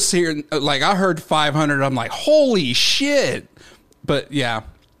I was hearing, I heard 500. I'm like, holy shit. But yeah.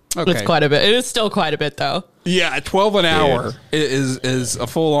 Okay. It's quite a bit. It is still quite a bit, though. Yeah, 12 an hour is a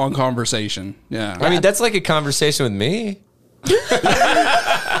full-on conversation. Yeah. I mean, that's like a conversation with me. 12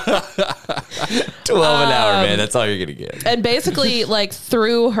 an hour, man. That's all you're going to get. And basically,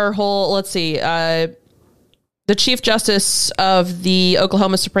 through her whole, let's see, the Chief Justice of the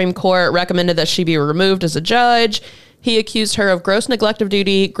Oklahoma Supreme Court recommended that she be removed as a judge. He accused her of gross neglect of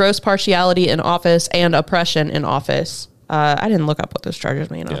duty, gross partiality in office, and oppression in office. I didn't look up what those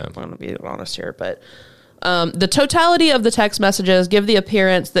charges mean. I'm going to be honest here, but the totality of the text messages give the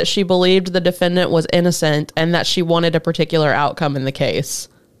appearance that she believed the defendant was innocent and that she wanted a particular outcome in the case.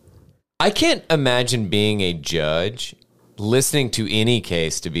 I can't imagine being a judge listening to any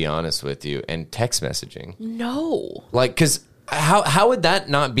case, to be honest with you, and text messaging. No. Because how would that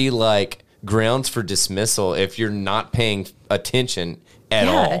not be grounds for dismissal if you're not paying attention at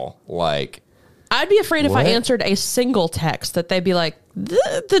all? I'd be afraid if I answered a single text that they'd be like,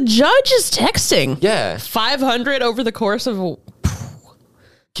 the judge is texting. Yeah. 500 over the course of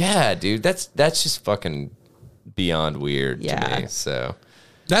Yeah, dude. That's just fucking beyond weird to me. So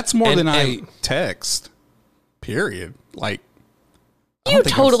that's more than I text. Period. You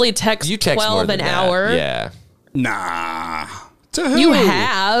totally text you text 12 an hour. Yeah. Nah. To who? You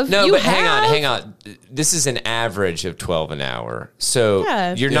have. No, but hang on. This is an average of 12 an hour.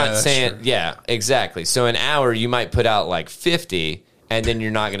 So you're not saying, exactly. So an hour, you might put out 50, and then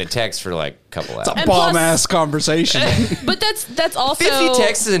you're not going to text for a couple hours. It's a bomb-ass conversation. But that's also... 50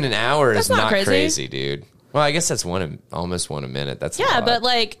 texts in an hour is not crazy, dude. Well, I guess that's almost one a minute. That's but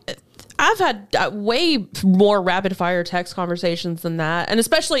I've had way more rapid fire text conversations than that. And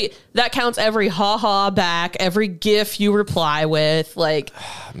especially that counts every ha-ha back, every GIF you reply with. Like,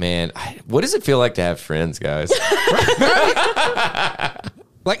 man, what does it feel like to have friends, guys?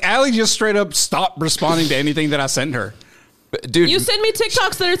 Like, Allie just straight up stopped responding to anything that I sent her. Dude, you send me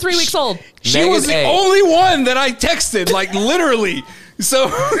TikToks that are 3 weeks old. She was the only one that I texted, like, literally. So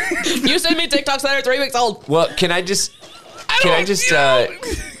you send me TikToks that are 3 weeks old. Well, can I just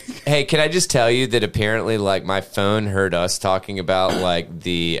hey, can I just tell you that apparently, like, my phone heard us talking about, like,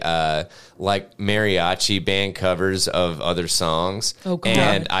 the like mariachi band covers of other songs. Oh, God.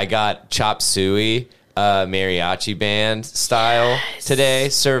 And I got Chop Suey mariachi band style today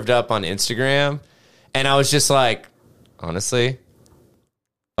served up on Instagram, and I was just like, honestly,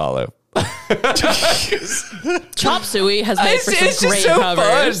 follow. Chop Suey has made for It's some just great so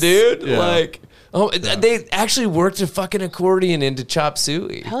covers, fun, dude. Yeah. Like, they actually worked a fucking accordion into Chop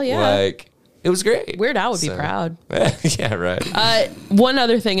Suey. Hell yeah. Like, it was great. Weird Al would be proud. Yeah, right. One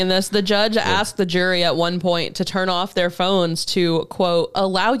other thing in this, the judge asked the jury at one point to turn off their phones to, quote,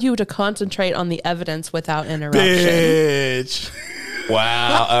 allow you to concentrate on the evidence without interruption. bitch.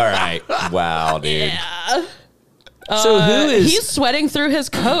 Wow. All right. Wow, dude. Yeah. So who is... He's sweating through his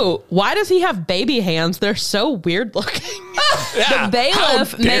coat. Why does he have baby hands? They're so weird looking. Yeah,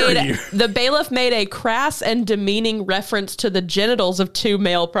 The bailiff made a crass and demeaning reference to the genitals of two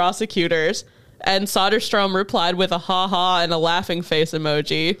male prosecutors, and Soderstrom replied with a ha-ha and a laughing face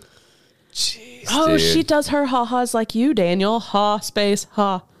emoji. Jeez, Oh, dude. she does her ha-has like you, Daniel. Ha, space,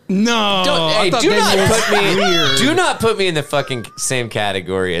 ha. No. Do not put me in the fucking same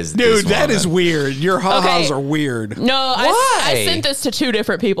category as Dude, this that woman. is weird. Your ha-has Okay. are weird. No, Why? I sent this to two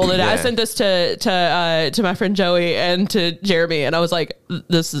different people today. I Yeah. sent this to my friend Joey and to Jeremy, and I was like,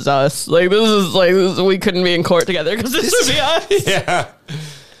 "This is us. Like, we couldn't be in court together because this would be us." Yeah.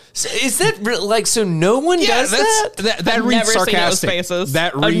 So is that like, so no one does that? That I've reads never seen those sarcastic. faces.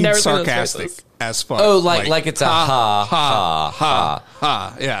 That I've never reads seen those sarcastic faces. as fuck. Oh, like it's a ha.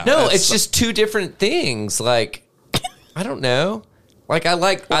 Yeah. No, that's- it's just two different things. Like, I don't know. Like, I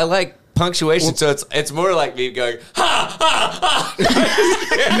like punctuation, so it's more like me going ha.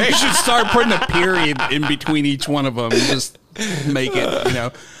 you should start putting a period in between each one of them and just make it, you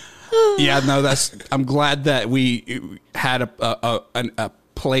know. Yeah, no, I'm glad that we had a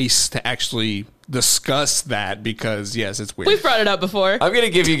place to actually discuss that, because yes, it's weird. We've brought it up before. I'm gonna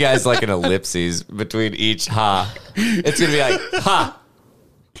give you guys like an ellipses between each ha. It's gonna be like ha,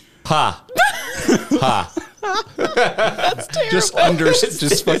 ha, ha. That's terrible.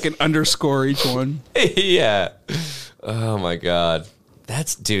 Just fucking underscore each one. Yeah. Oh my god.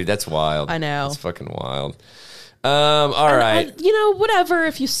 That's wild. I know. That's fucking wild. All right. You know, whatever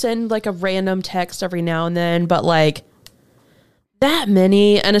if you send like a random text every now and then, but like that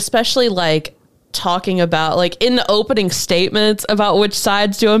many, and especially like talking about like in the opening statements about which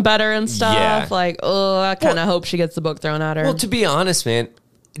side's doing better and stuff. Yeah. Like, I kind of hope she gets the book thrown at her. Well, to be honest, man,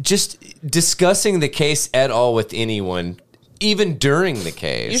 just discussing the case at all with anyone, even during the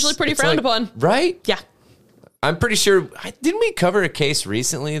case, Usually pretty it's frowned like, upon. right? Yeah. I'm pretty sure. Didn't we cover a case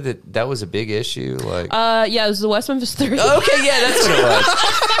recently that was a big issue? Like, Yeah, it was the West Memphis 30. okay, yeah, that's what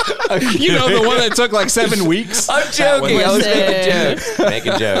it was. You know, the one that took like 7 weeks. I'm joking. I was Listen.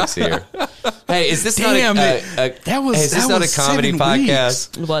 making jokes here. Hey, is this Damn, not that a comedy 7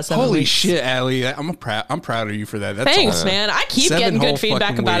 podcast? It was 7 Holy weeks. shit, Allie! I'm proud of you for that. That's Thanks, awesome. man. I keep 7 getting whole good feedback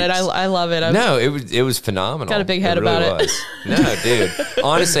fucking about it. weeks. I love it. No, it was phenomenal. Got a big head really about it. was. No, dude.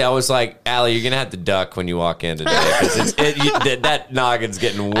 Honestly, I was like, Allie, you're gonna have to duck when you walk in today, because that noggin's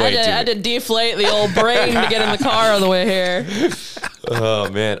getting way I too. had to deflate the old brain to get in the car on the way here. Oh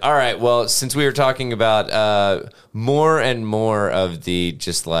man! All right. Well, since we were talking about more and more of the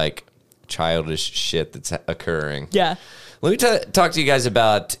just like childish shit that's occurring, Yeah. let me talk to you guys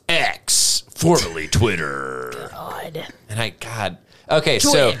about X, formerly Twitter. God. And okay,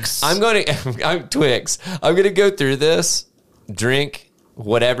 Twix. so I'm Twix. I'm going to go through this, drink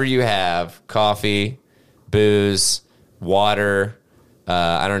whatever you have, coffee, booze, water.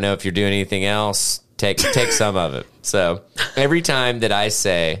 I don't know if you're doing anything else. Take some of it. So every time that I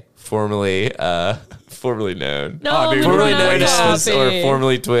say formerly known, No, we formerly don't known have as, or coffee.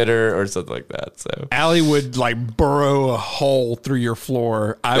 formerly Twitter or something like that. So Allie would like burrow a hole through your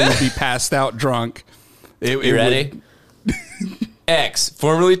floor. I would be passed out drunk. You ready? X,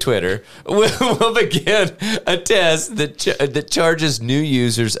 formerly Twitter, will begin a test that charges new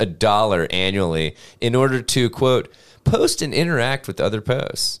users $1 annually in order to, quote, post and interact with other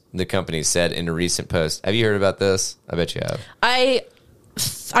posts, the company said in a recent post. Have you heard about this? I bet you have. I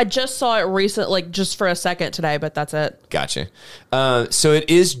I just saw it recently, like just for a second today, but that's it. Gotcha. So it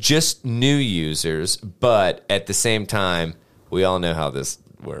is just new users, but at the same time, we all know how this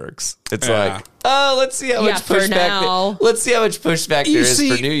works. It's like, oh, let's see how much pushback. Let's see how much pushback there is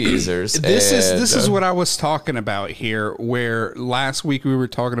for new users. This is what I was talking about here. Where last week we were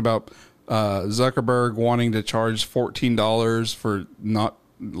talking about Zuckerberg wanting to charge $14 for not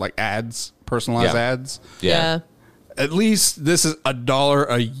like ads, personalized ads. Yeah. At least this is $1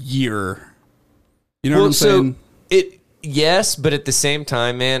 a year. You know what I'm saying? Yes, but at the same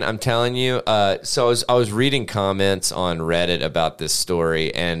time, man, I'm telling you. So I was reading comments on Reddit about this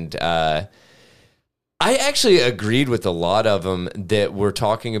story, and I actually agreed with a lot of them that we're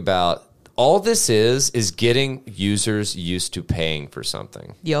talking about. All this is getting users used to paying for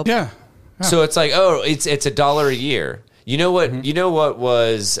something. Yep. Yeah. So it's like, oh, it's $1 a year. You know what? Mm-hmm. You know what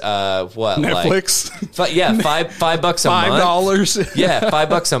was what Netflix? Like, $5 a month. $5. Yeah,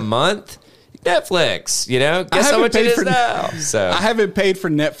 $5 a month. Netflix. You know, guess how much it is now. So I haven't paid for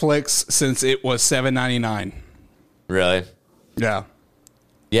Netflix since it was $7.99. Really? Yeah.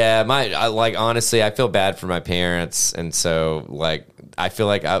 Yeah, honestly, I feel bad for my parents, and so like I feel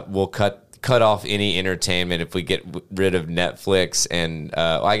like I will cut off any entertainment if we get rid of Netflix, and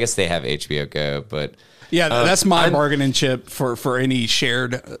I guess they have HBO Go, but yeah, that's my bargaining chip for any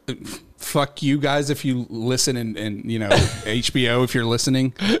shared. Fuck you guys if you listen, and you know HBO if you're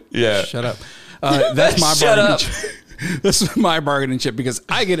listening. Yeah, shut up. That's my bargaining chip. This is my bargaining chip because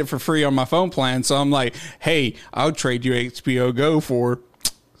I get it for free on my phone plan. So I'm like, hey, I'll trade you HBO Go for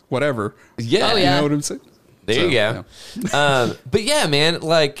whatever. Yeah, you know what I'm saying. There you go. Yeah. But yeah, man,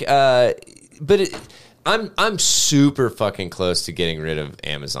 like, I'm super fucking close to getting rid of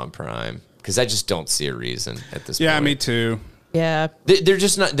Amazon Prime because I just don't see a reason at this point. Yeah, me too. Yeah.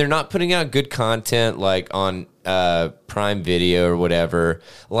 They're not putting out good content like on Prime Video or whatever.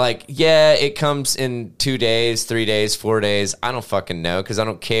 Like, yeah, it comes in 2 days, 3 days, 4 days. I don't fucking know because I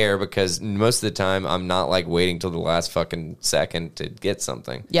don't care because most of the time I'm not like waiting till the last fucking second to get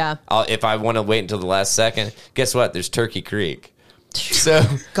something. Yeah. If I want to wait until the last second, guess what? There's Turkey Creek. So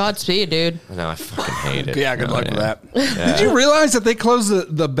Godspeed, dude. No, I fucking hate it. Yeah, good luck with that. Yeah. Did you realize that they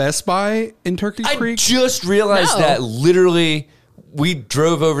closed the Best Buy in Turkey Creek? I just realized that. Literally, we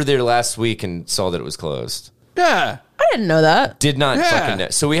drove over there last week and saw that it was closed. Yeah. I didn't know that. Did not fucking know.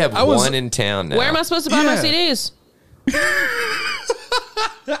 So we have one in town now. Where am I supposed to buy my CDs?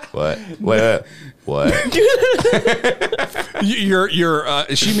 What? What?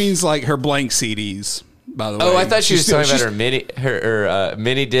 She means like her blank CDs. By the way. Oh, I thought she was talking about her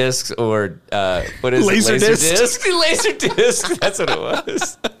mini discs or what is laser it? disc. Laser disc. That's what it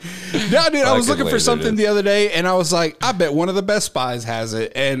was. No, dude, I was looking for something the other day, and I was like, I bet one of the Best Buys has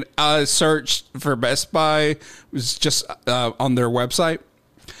it. And I searched for Best Buy. It was just on their website,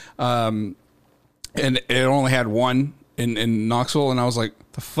 and it only had one in Knoxville. And I was like,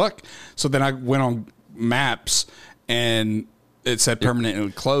 the fuck? So then I went on Maps, and it said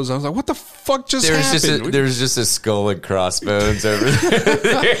permanently closed. I was like, what the fuck just happened? There's just a skull and crossbones over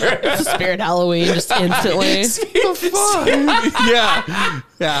there. It's a Spirit Halloween, just instantly. What the fuck?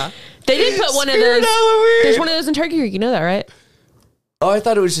 Yeah. They did put one of those. Halloween. There's one of those in Turkey Creek. You know that, right? Oh, I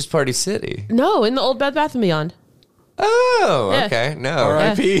thought it was just Party City. No, in the old Bed Bath & Beyond. Oh, Yeah. okay. No.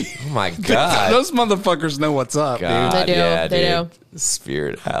 R.I.P. Oh, my God. Those motherfuckers know what's up, God, They do. Yeah, They dude.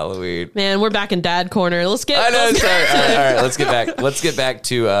 Spirit Halloween. Man, we're back in Dad Corner. Let's get. I know. let's Sorry. get- All right. Let's get back. Let's get back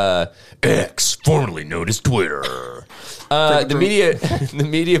to X, formerly known as Twitter. the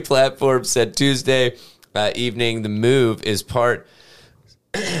media platform said Tuesday evening the move is part.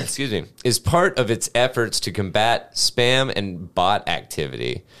 Is part of its efforts to combat spam and bot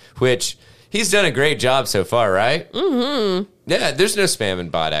activity, which he's done a great job so far, right? Mm-hmm. Yeah, there's no spam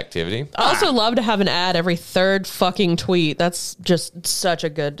and bot activity. I also love to have an ad every third fucking tweet. That's just such a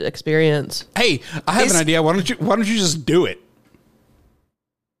good experience. Hey, I have an idea. Why don't you just do it?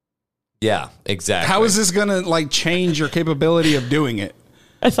 Yeah, exactly. How is this gonna like change your capability of doing it?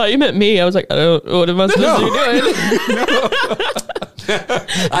 I thought you meant me. I was like, I don't. What am I supposed to be doing?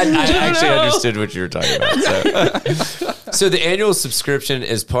 I actually understood what you were talking about. So the annual subscription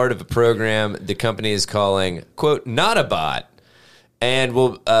is part of a program the company is calling, quote, Not a Bot, and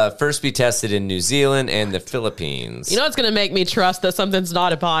will first be tested in New Zealand and the Philippines. You know what's going to make me trust that something's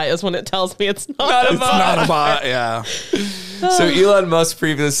not a bot is when it tells me it's not a bot. It's not a bot, yeah. So Elon Musk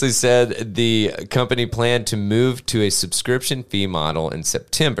previously said the company planned to move to a subscription fee model in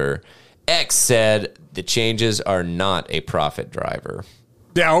September. X said the changes are not a profit driver.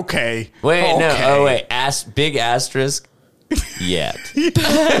 Yeah, okay. Wait, okay. no. Oh, wait. Big asterisk. Yet.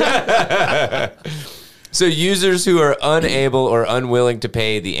 So users who are unable or unwilling to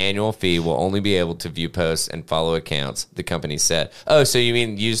pay the annual fee will only be able to view posts and follow accounts, the company said. Oh, so you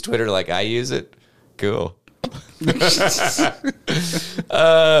mean use Twitter like I use it? Cool.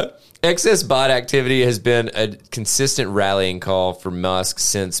 Excess bot activity has been a consistent rallying call for Musk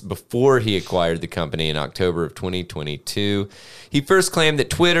since before he acquired the company in October of 2022. He first claimed that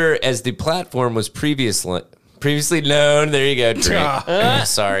Twitter, as the platform was previously known. There you go, drink.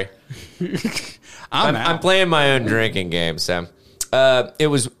 Sorry. I'm playing my own drinking game, so it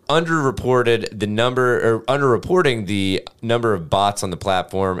was underreporting the number of bots on the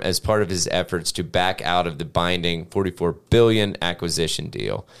platform as part of his efforts to back out of the binding $44 billion acquisition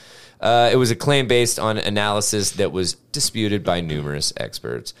deal. It was a claim based on analysis that was disputed by numerous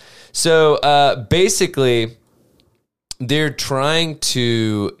experts. So basically, they're trying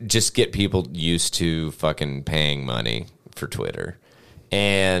to just get people used to fucking paying money for Twitter.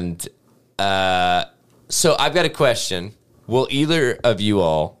 And so I've got a question. Will either of you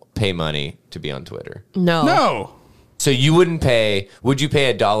all pay money to be on Twitter? No. So you wouldn't pay, would you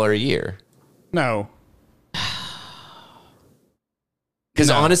pay $1 a year? No. Because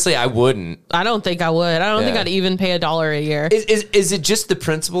honestly, I wouldn't. I don't think I would. I don't think I'd even pay $1 a year. Is it just the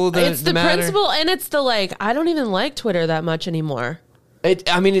principle that It's the principle, and it's the I don't even like Twitter that much anymore.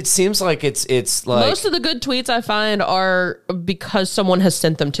 It seems like it's like most of the good tweets I find are because someone has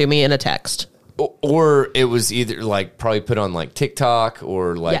sent them to me in a text. Or it was either probably put on TikTok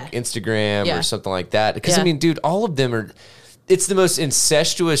or Instagram or something like that. Because I mean, dude, all of them it's the most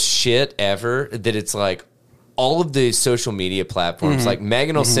incestuous shit ever that it's all of the social media platforms.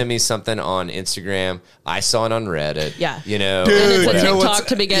 Megan will send me something on Instagram. I saw it on Reddit. Yeah. You know, Dude, and it's a TikTok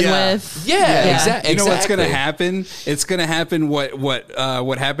to begin with. Yeah, exactly. You know what's going to happen? It's going to happen what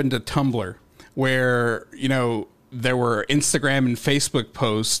happened to Tumblr, where, there were Instagram and Facebook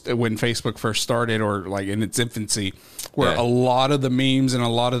posts when Facebook first started, or in its infancy, where a lot of the memes and a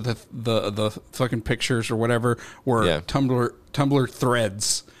lot of the fucking pictures or whatever were Tumblr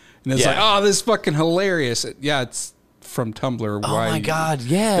threads. And it's oh, this is fucking hilarious. Yeah, it's from Tumblr. Oh my God,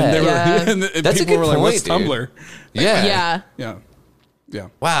 yeah. And That's a people good were like, point, what's dude. Tumblr? Yeah.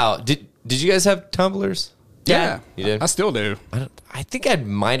 Wow. Did you guys have Tumblrs? Yeah. You did? I still do. I think I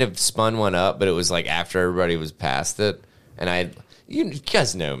might have spun one up, but it was after everybody was past it. And you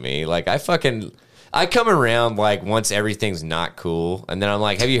guys know me. I come around once everything's not cool, and then I'm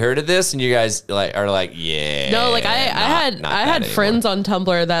like, "Have you heard of this?" And you guys are like, "Yeah." No, I had friends on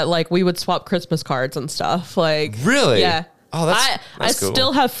Tumblr that we would swap Christmas cards and stuff. Really? Yeah. Oh, that's I cool.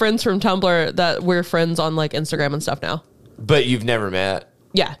 still have friends from Tumblr that we're friends on Instagram and stuff now. But you've never met?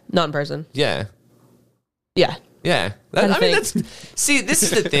 Yeah, not in person. Yeah. Yeah. Yeah. See, this is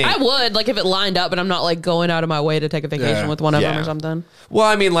the thing. I would, if it lined up, but I'm not, going out of my way to take a vacation with one of them or something. Well,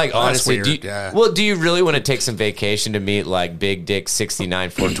 I mean, honestly, weird, do you really want to take some vacation to meet, Big Dick 69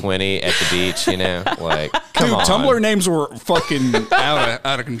 420 at the beach, Come Dude, on. Tumblr names were fucking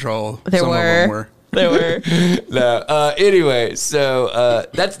out of control. They Some were. of them were. They were. No. Anyway, so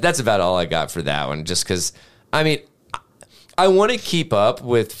that's about all I got for that one, just because, I mean, I want to keep up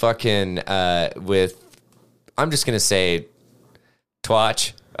with fucking, I'm just going to say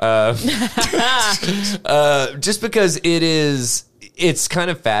Twatch. Just because it's kind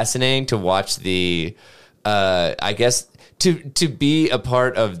of fascinating to watch I guess, to be a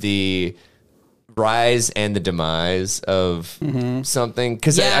part of the rise and the demise of something.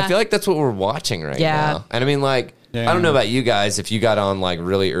 Because I feel like that's what we're watching right now. And I mean, I don't know about you guys, if you got on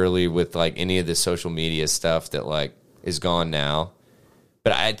really early with any of the social media stuff that is gone now.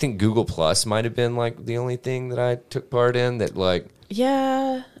 But I think Google Plus might have been the only thing that I took part in that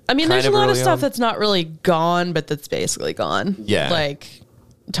Yeah. I mean, there's a lot of stuff that's not really gone, but that's basically gone. Yeah.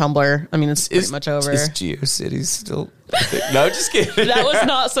 Tumblr. I mean, it's pretty much over. Is GeoCities still No, just kidding. That was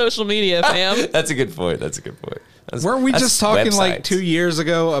not social media, fam. That's a good point. Weren't we just talking websites. 2 years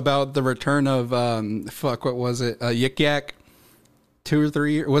ago about the return of, what was it? Yik Yak? 2 or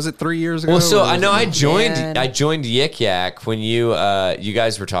 3 years? Was it 3 years ago? Well, so I know I Man. joined Yik Yak when you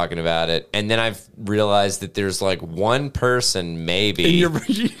guys were talking about it, and then I've realized that there's one person maybe.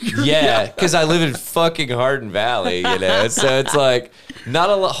 Yeah, because I live in fucking Hardin Valley, so it's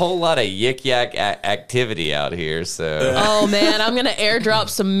not a whole lot of Yik Yak activity out here. So Oh man, I'm gonna airdrop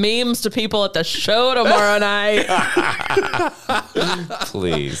some memes to people at the show tomorrow night.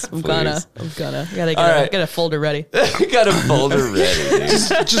 please. I'm gonna. Gotta get a folder ready. Got a folder ready.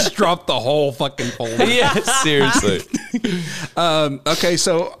 Dude. just drop the whole fucking folder. Yeah, seriously. Okay,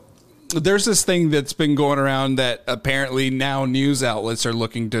 so there's this thing that's been going around that apparently now news outlets are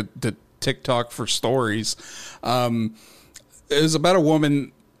looking to TikTok for stories. It was about a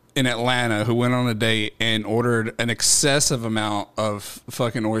woman in Atlanta who went on a date and ordered an excessive amount of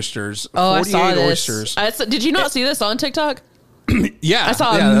fucking oysters. Oh, I saw this. Oysters. Did you not see this on TikTok? Yeah. I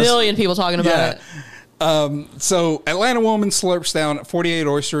saw a million people talking about it. So Atlanta woman slurps down 48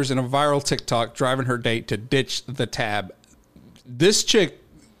 oysters in a viral TikTok, driving her date to ditch the tab. This chick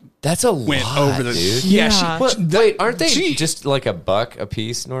That's a went lot, over the dude. Yeah. Wait, aren't they just like $1 a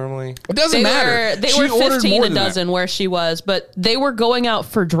piece normally? It doesn't matter. They She were ordered 15 more a than that. dozen where she was, but they were going out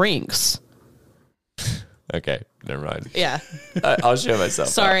for drinks. Okay, never mind. Yeah. I'll show myself.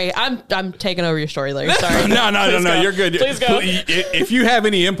 Sorry, I'm taking over your story, Larry. Sorry. No, you're good. Please go. If you have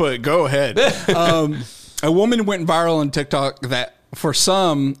any input, go ahead. A woman went viral on TikTok that for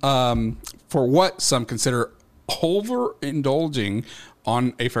what some consider overindulging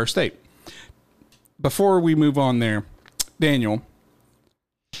on a first date. Before we move on there, Daniel,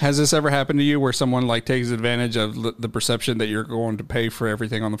 has this ever happened to you where someone like takes advantage of the perception that you're going to pay for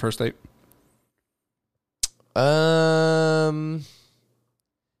everything on the first date? Man,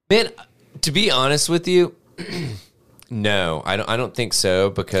 to be honest with you, no, I don't think so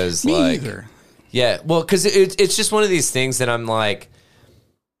because Me like, either. yeah, well, because it's just one of these things that I'm like,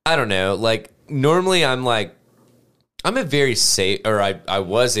 I don't know, like normally I'm a very safe, or I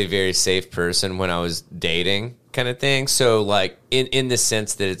was a very safe person when I was dating kind of thing. So like in the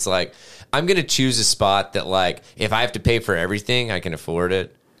sense that it's like, I'm going to choose a spot that like, if I have to pay for everything, I can afford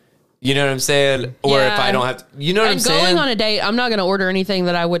it. You know what I'm saying? Or if I don't have to, you know what I'm saying? Going on a date, I'm not going to order anything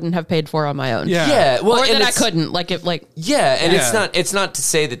that I wouldn't have paid for on my own. Yeah. Yeah. Well, Or and that I it's- couldn't. Yeah, and Yeah. it's not to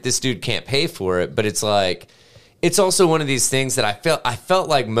say that this dude can't pay for it, but it's like it's also one of these things that I felt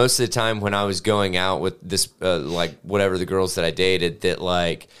like most of the time when I was going out with this like whatever the girls that I dated that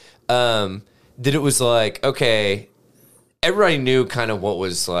like that it was like, okay, everybody knew kind of what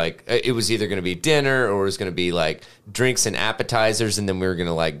was like it was either going to be dinner or it was going to be like drinks and appetizers, and then we were going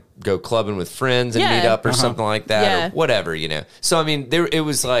to like go clubbing with friends and meet up or something like that Yeah. or whatever, you know. So I mean it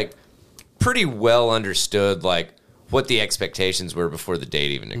was like pretty well understood like what the expectations were before the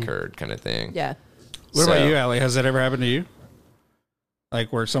date even occurred kind of thing. Yeah. What So- about you, Allie? Has that ever happened to you?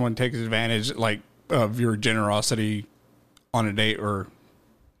 Like where someone takes advantage like of your generosity on a date or...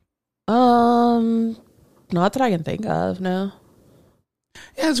 Not that I can think of, no.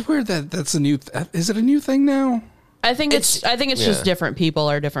 Yeah, it's weird that's a new... is it a new thing now? I think it's yeah. just different people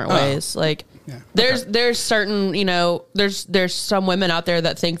are different ways. Like Yeah. there's certain, you know, there's some women out there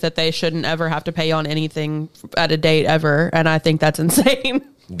that think that they shouldn't ever have to pay on anything at a date ever, and I think that's insane.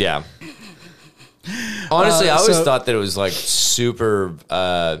 Yeah. Honestly, I always so- thought that it was like super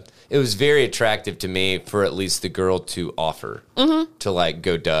it was very attractive to me for at least the girl to offer to like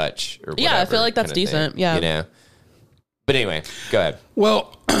go Dutch or whatever. Yeah, I feel like that's kinda thing, decent. Yeah. You know. But anyway, go ahead.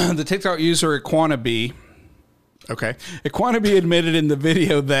 Well, the TikTok user Equanabee, Equanabee admitted in the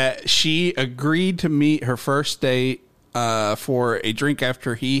video that she agreed to meet her first date for a drink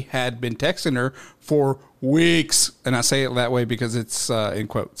after he had been texting her for weeks. And I say it that way because it's in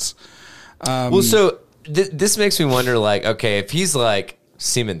quotes. Well, so this makes me wonder, like, okay, if he's like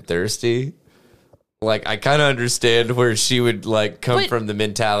seeming thirsty, like I kind of understand where she would like come But- from the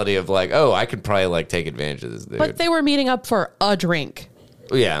mentality of like, oh, I could probably like take advantage of this dude. But they were meeting up for a drink,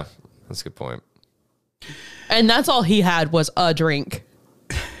 Yeah, that's a good point. and that's all he had was a drink.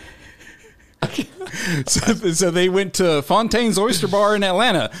 So they went to Fontaine's Oyster Bar in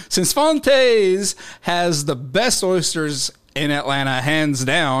Atlanta. Since Fontaine's has the best oysters in Atlanta, hands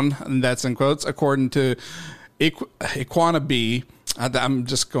down, and that's in quotes, according to Equanabee. I'm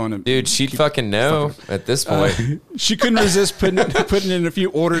just going to... Dude, she'd fucking know at this point. She couldn't resist putting in a few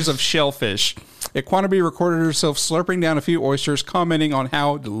orders of shellfish. Equanabee recorded herself slurping down a few oysters, commenting on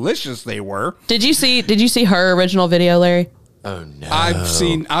how delicious they were. Did you see her original video, Larry? Oh no!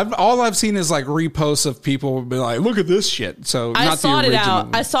 All I've seen is like reposts of people be like, "Look at this shit." So I not sought the it original.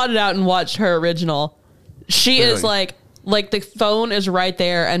 out. I sought it out and watched her original. She is Really? like the phone is right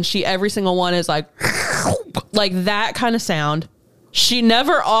there, and she every single one is like that kind of sound. She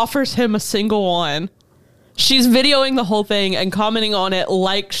never offers him a single one. She's videoing the whole thing and commenting on it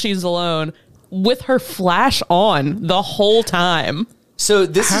like she's alone with her flash on the whole time. So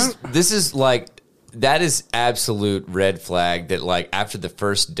this is like that is absolute red flag. That like after the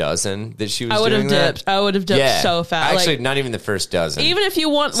first dozen that she was, I would have doing that, dipped. I would have dipped so fast. Actually, Like, not even the first dozen. even if you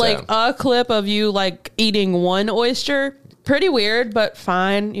want like a clip of you like eating one oyster, pretty weird, but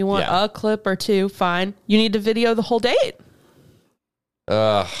fine. You want Yeah. a clip or two, fine. You need to video the whole date.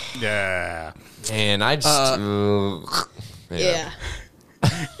 Yeah. Man, I just Yeah.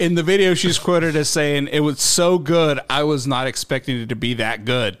 In the video, she's quoted as saying, "It was so good, I was not expecting it to be that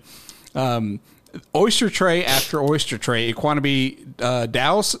good." oyster tray after oyster tray, Equanimity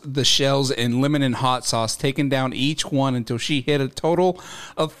doused the shells in lemon and hot sauce, taking down each one until she hit a total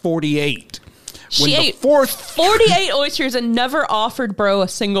of 48. She ate 48 oysters and never offered bro a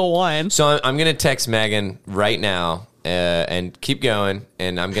single one. So I'm going to text Megan right now and keep going,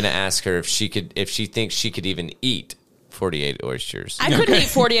 and I'm going to ask her if she thinks she could even eat 48 oysters. I couldn't eat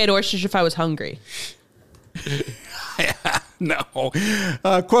 48 oysters if I was hungry. No.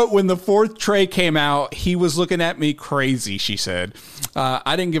 Quote, when the fourth tray came out, he was looking at me crazy, she said.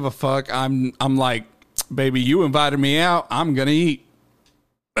 I didn't give a fuck. I'm like, baby, you invited me out. I'm going to eat.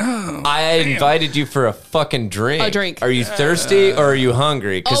 I invited you for a fucking drink. A drink. Are you thirsty or are you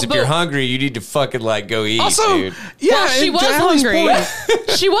hungry? Because if you're hungry, you need to fucking go eat, also, dude. Yeah, well, she was hungry.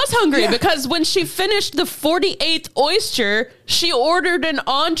 She was hungry because when she finished the 48th oyster, she ordered an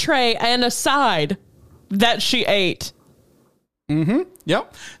entree and a side that she ate. Mm-hmm.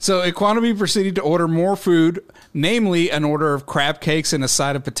 Yep. So Equanimity proceeded to order more food, namely an order of crab cakes and a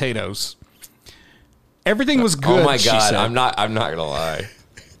side of potatoes. Everything was good. Oh my she God, said. I'm not gonna lie.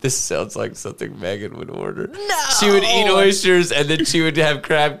 This sounds like something Megan would order. No. She would eat oysters and then she would have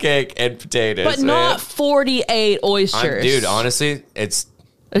crab cake and potatoes. But not 48 oysters. Dude, honestly, There's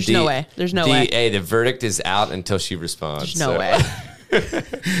no way. There's no way. The verdict is out until she responds. There's no way.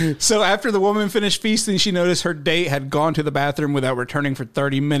 So after the woman finished feasting, she noticed her date had gone to the bathroom without returning for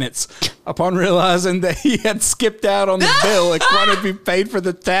 30 minutes. Upon realizing that he had skipped out on the bill, Equanimity paid for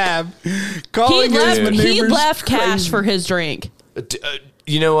the tab. Calling his maneuvers He left cash crazy. for his drink.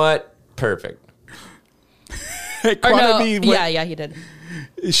 You know what? Perfect. Equanimity yeah, he did.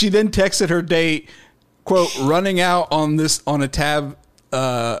 She then texted her date, quote, running out on a tab.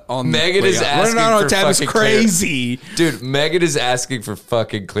 Megan is asking running out on for a tab is fucking crazy. Dude, Megan is asking for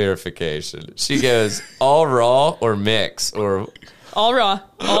fucking clarification. She goes, all raw or mix or All raw.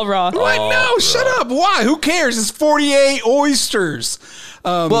 What? No, shut up. Why? Who cares? It's 48 oysters.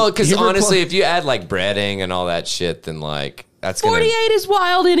 Well, because honestly, if you add breading and all that shit, then that's 48 is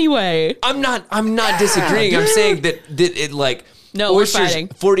wild anyway. I'm not disagreeing. I'm saying that it No, oysters, we're fighting.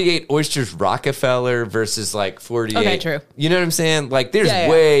 48 oysters Rockefeller versus 48. Okay, true. You know what I'm saying? There's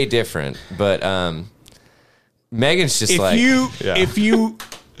way different. But Megan's just if you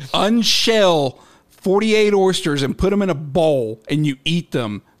unshell 48 oysters and put them in a bowl and you eat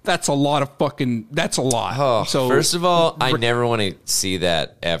them, that's a lot. Oh, So first of all, I never want to see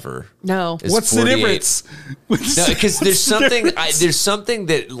that ever. No. What's the difference? No, because there's something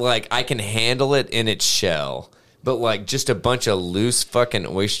that I can handle it in its shell, but just a bunch of loose fucking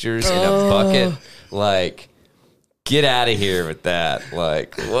oysters in a bucket, get out of here with that.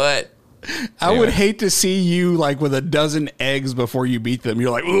 What? I would hate to see you with a dozen eggs before you beat them.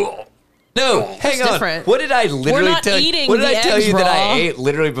 You're like, ugh. No, hang on. Different. What did I literally tell you? What did I tell you that I raw. ate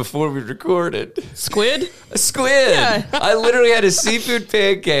literally before we recorded? Squid? A squid. Yeah. I literally had a seafood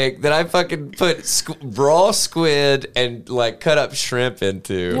pancake that I fucking put raw squid and cut up shrimp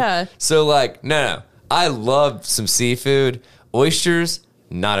into. Yeah. So no. I love some seafood. Oysters,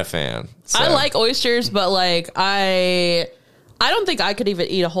 not a fan. So. I like oysters, but I don't think I could even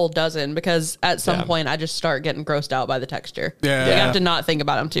eat a whole dozen because at some point I just start getting grossed out by the texture. Yeah. I have to not think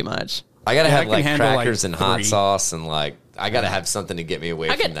about them too much. I gotta have handle, crackers and hot sauce and I gotta have something to get me away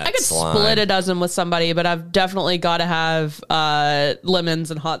from that I could slime. split a dozen with somebody, but I've definitely got to have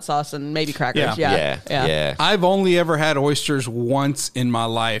lemons and hot sauce and maybe crackers. Yeah. I've only ever had oysters once in my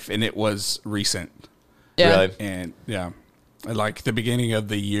life, and it was recent. Yeah. Really? And the beginning of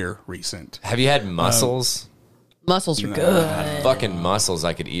the year recent. Have you had mussels? Mussels are good. Fucking mussels,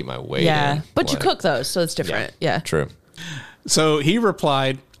 I could eat my weight in. Yeah, but you cook those, so it's different. Yeah. True. So he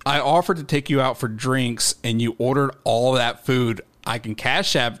replied, I offered to take you out for drinks, and you ordered all that food. I can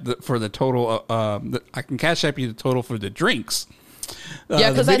cash app for the total. I can cash app you the total for the drinks. Yeah,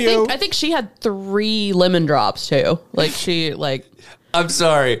 because I think she had 3 lemon drops too. I'm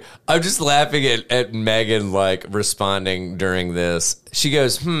sorry. I'm just laughing at Megan responding during this. She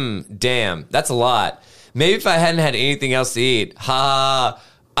goes, damn, that's a lot. Maybe if I hadn't had anything else to eat, I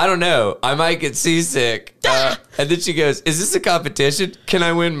don't know. I might get seasick. And then she goes, is this a competition? Can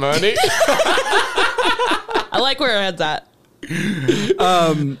I win money? I like where her head's at.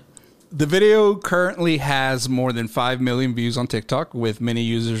 The video currently has more than 5 million views on TikTok, with many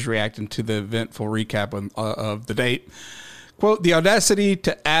users reacting to the eventful recap of the date. Quote, the audacity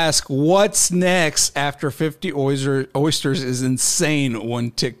to ask what's next after 50 oysters is insane,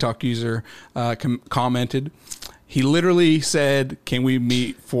 one TikTok user commented. He literally said, can we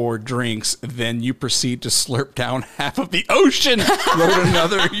meet for drinks? Then you proceed to slurp down half of the ocean, wrote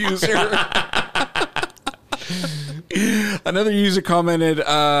another user. Another user commented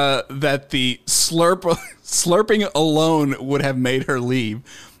that the slurping alone would have made her leave.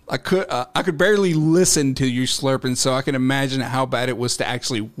 I could barely listen to you slurping, so I can imagine how bad it was to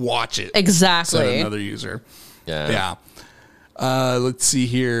actually watch it. Exactly. Said another user. Yeah. Let's see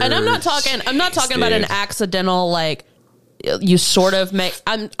here. And I'm not talking about an accidental, like, you sort of make.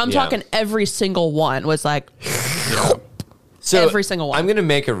 I'm talking every single one was like. Yeah. So every single one. I'm going to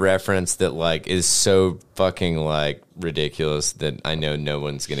make a reference that like is so fucking like ridiculous that I know no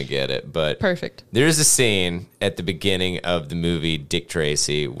one's going to get it. But perfect. There's a scene at the beginning of the movie Dick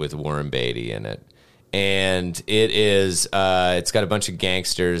Tracy with Warren Beatty in it. And it is, it's got a bunch of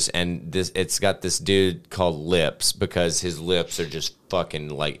gangsters, and it's got this dude called Lips because his lips are just fucking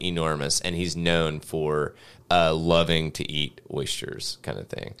like enormous, and he's known for loving to eat oysters, kind of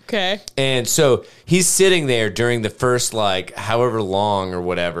thing. Okay. And so he's sitting there during the first like however long or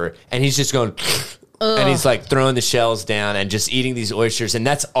whatever, and he's just going, and he's like throwing the shells down and just eating these oysters, and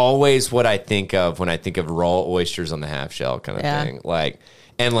that's always what I think of when I think of raw oysters on the half shell kind of thing, like.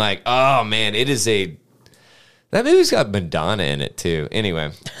 And like, oh man, that movie's got Madonna in it too.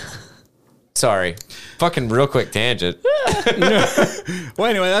 Anyway, sorry, fucking real quick tangent. Well,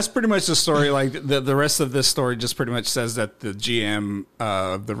 anyway, that's pretty much the story. Like the rest of this story just pretty much says that the GM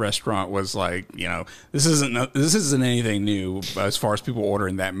of the restaurant was like, this isn't anything new as far as people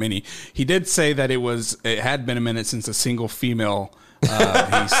ordering that many. He did say that it had been a minute since a single female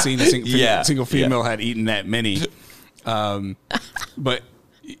he's seen a single female had eaten that many. But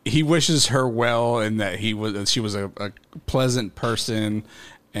he wishes her well, and that she was a pleasant person,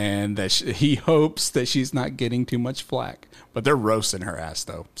 and that he hopes that she's not getting too much flack. But they're roasting her ass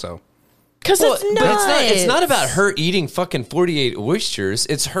though, so. Because it's not about her eating fucking 48 oysters.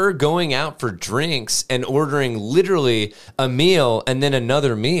 It's her going out for drinks and ordering literally a meal and then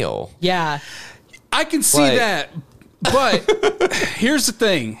another meal. Yeah, I can see that, but here's the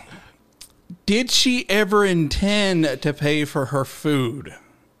thing. Did she ever intend to pay for her food?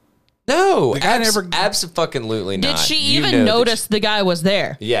 No, absolutely not. Did she even notice the guy was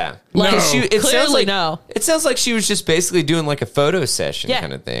there? Yeah. Like, no. Clearly no. It sounds like she was just basically doing like a photo session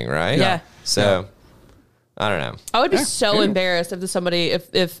kind of thing, right? Yeah. So, I don't know. I would be so embarrassed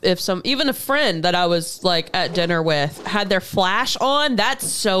if even a friend that I was like at dinner with had their flash on. That's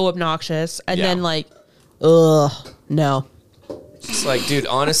so obnoxious. And then like, no. It's like, dude,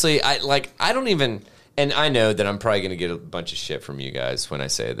 honestly, I don't even, and I know that I'm probably going to get a bunch of shit from you guys when I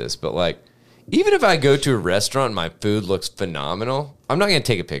say this, but like, even if I go to a restaurant and my food looks phenomenal, I'm not going to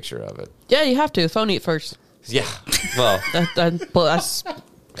take a picture of it. Yeah, you have to. Phone eat first. Yeah. Well, that's...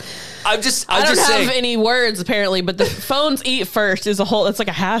 I don't have any words apparently, but the phones eat first is it's like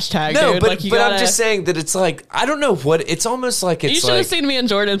a hashtag. No, dude. But I'm just saying that it's like, I don't know what, it's almost like it's you should have seen me and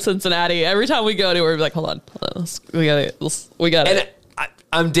Jordan in Cincinnati. Every time we go to, we're like, hold on, we got it.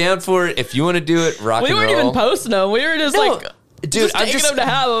 I'm down for it. If you want to do it, rock and roll. We weren't even posting them. We were just dude, I'm just them to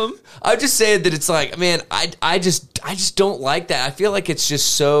have them. I'm just saying that it's like, man, I just don't like that. I feel like it's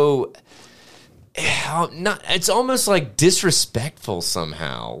just so. It's almost like disrespectful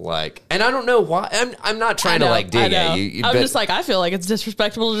somehow, like, and I don't know why. I'm not trying to like dig at you. I'm just like, I feel like it's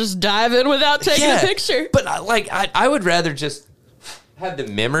disrespectful to just dive in without taking a picture. But I would rather just have the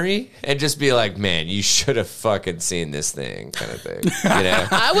memory and just be like, man, you should have fucking seen this thing, kind of thing.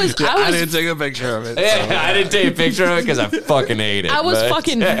 I didn't take a picture of it. Yeah, I didn't take a picture of it because I fucking ate it. I was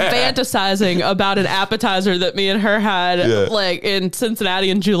fucking fantasizing about an appetizer that me and her had like in Cincinnati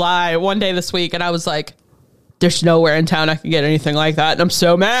in July one day this week, and I was like, there's nowhere in town I can get anything like that, and I'm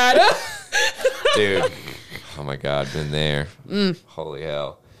so mad. Dude, oh my God, been there. Holy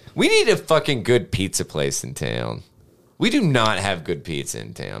hell. We need a fucking good pizza place in town. We do not have good pizza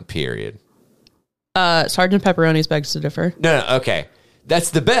in town, period. Sergeant Pepperoni's begs to differ. No, okay. That's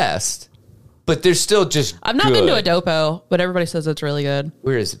the best, but there's still just I've not been to a Dopo, but everybody says it's really good.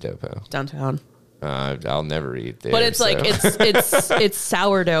 Where is a Dopo? Downtown. I'll never eat there. But it's like, it's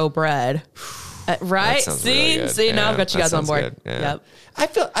sourdough bread. Right? See? Really See, now I've got you guys on board. Yeah.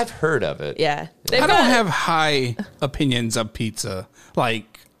 Yep. I've heard of it. Yeah. I don't have high opinions of pizza.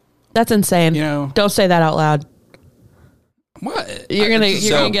 Like, that's insane. Don't say that out loud. What? You're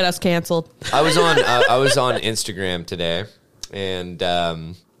gonna get us canceled. I was on Instagram today, and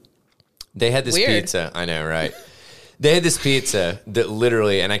they had this pizza. I know, right? They had this pizza that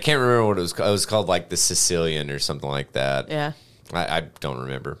literally, and I can't remember what it was called. It was called like the Sicilian or something like that. Yeah, I don't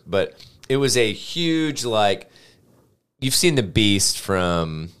remember, but it was a huge, like, you've seen the Beast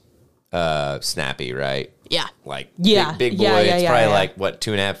from Snappy, right? Yeah. Like, yeah, big boy. It's probably like what,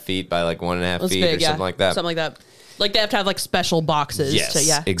 2.5 feet by like 1.5 feet big, or something like that. Something like that. Like they have to have like special boxes. Yes,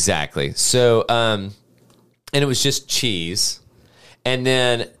 to, exactly. So and it was just cheese. And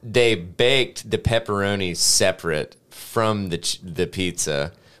then they baked the pepperoni separate from the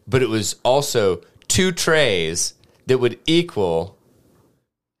pizza, but it was also 2 trays that would equal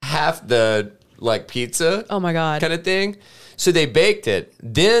half the like pizza. Oh my God. Kind of thing. So they baked it.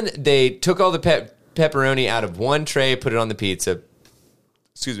 Then they took all the pepperoni out of one tray, put it on the pizza.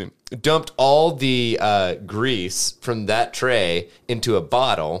 Excuse me. Dumped all the grease from that tray into a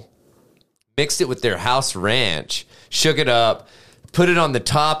bottle, mixed it with their house ranch, shook it up, put it on the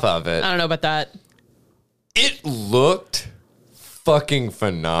top of it. I don't know about that. It looked fucking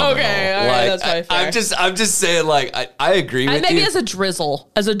phenomenal. Okay, all right, that's probably fair. I'm just saying, like, I agree with maybe you. as a drizzle.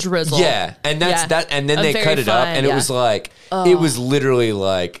 Yeah, and that's that. And then they cut it up, and it was like, it was literally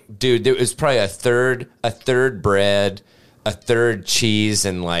like, dude, there was probably a third bread, a third cheese,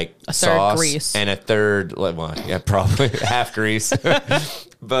 and like a sauce, third grease, and a third, like, well, yeah, probably half grease.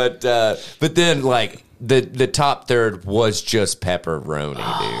 But then like the top third was just pepperoni,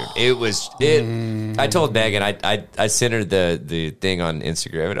 dude. It was it. I told Megan, I sent her the thing on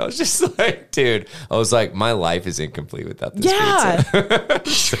Instagram, and I was just like, dude, I was like, my life is incomplete without this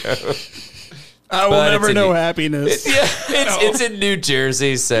pizza. I will never know happiness. It's in New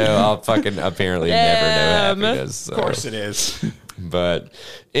Jersey, so I'll fucking apparently never know happiness. So. Of course it is. But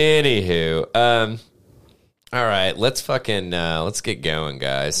anywho, all right, let's get going,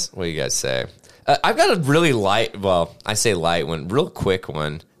 guys. What do you guys say? I've got a really light, well, I say light one, real quick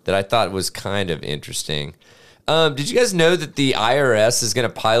one that I thought was kind of interesting. Did you guys know that the IRS is going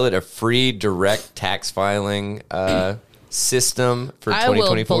to pilot a free direct tax filing system for 2024? I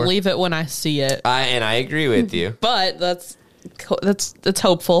will believe it when I see it. I agree with you. But that's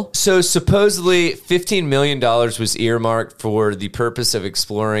hopeful. So supposedly $15 million was earmarked for the purpose of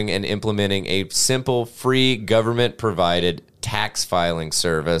exploring and implementing a simple, free, government-provided tax filing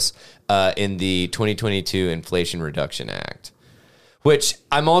service in the 2022 Inflation Reduction Act. Which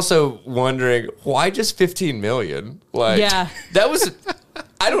I'm also wondering, why just $15 million? Like, yeah. That was,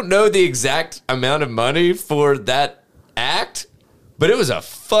 I don't know the exact amount of money for that act, but it was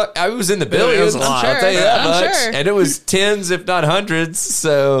I was in the billions. I'm sure. I'll tell you that much. Sure. And it was tens, if not hundreds.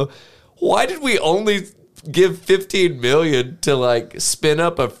 So why did we only give $15 million to like spin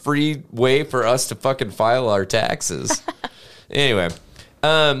up a free way for us to fucking file our taxes? Anyway,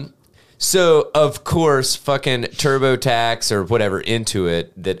 so of course, fucking TurboTax or whatever Intuit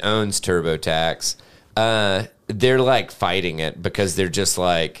that owns TurboTax, they're like fighting it because they're just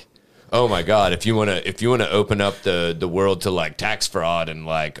like, oh my God, if you want to open up the world to like tax fraud and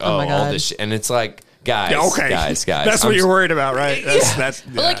like all this shit, and it's like, guys. That's what you're worried about, right? That's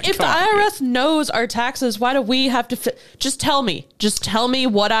but like, if the IRS knows our taxes, why do we have to just tell me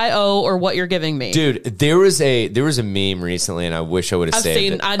what I owe or what you're giving me? Dude, there was a meme recently, and I wish I would have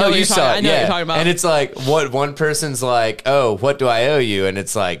saved it. I know what you're talking about. And it's like, what one person's like, oh, what do I owe you? And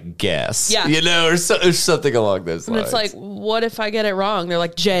it's like, guess. Yeah. You know, or something along those lines. And it's like, what if I get it wrong? They're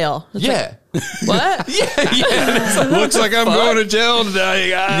like, jail. It's yeah. Like, what? yeah. Looks like I'm going to jail today,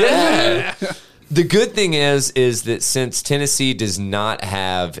 guys. Yeah. The good thing is that since Tennessee does not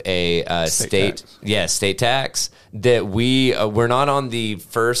have a state tax, that we're not on the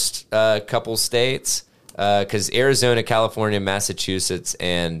first couple states, because Arizona, California, Massachusetts,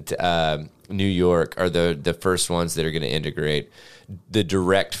 and New York are the first ones that are going to integrate the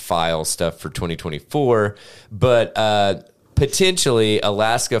direct file stuff for 2024, but potentially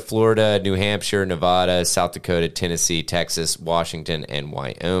Alaska, Florida, New Hampshire, Nevada, South Dakota, Tennessee, Texas, Washington, and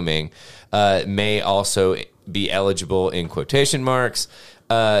Wyoming may also be eligible in quotation marks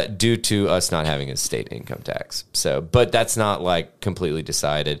due to us not having a state income tax. So, but that's not like completely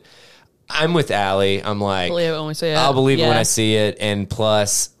decided. I'm with Allie. I'm like, believe it when we see it. I'll believe it when I see it. And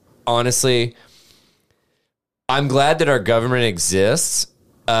plus, honestly, I'm glad that our government exists,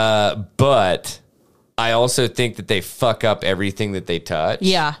 but I also think that they fuck up everything that they touch.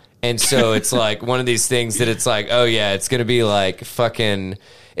 Yeah. And so it's like one of these things that it's like, oh yeah, it's going to be like fucking,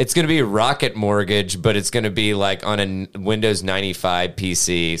 it's going to be Rocket Mortgage, but it's going to be like on a Windows 95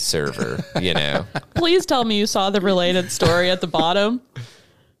 PC server, you know? Please tell me you saw the related story at the bottom.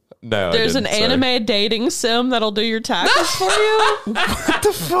 No, there's an anime dating sim that'll do your taxes for you. What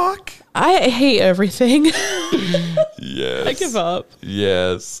the fuck? I hate everything. Yes. I give up.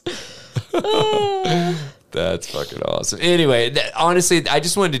 Yes. That's fucking awesome. Anyway, honestly, I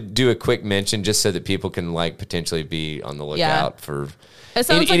just wanted to do a quick mention just so that people can like potentially be on the lookout for. It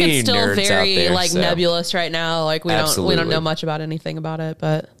sounds like it's still very there, like nebulous right now. Like we don't know much about anything about it,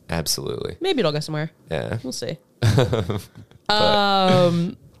 but absolutely, maybe it'll go somewhere. Yeah, we'll see.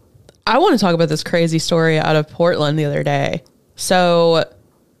 I want to talk about this crazy story out of Portland the other day. So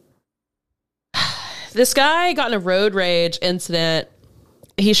This guy got in a road rage incident.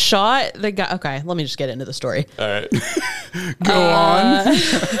 He shot the guy. Okay, let me just get into the story. All right. Go on.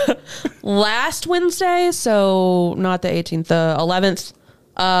 Last Wednesday, so not the 18th, the 11th,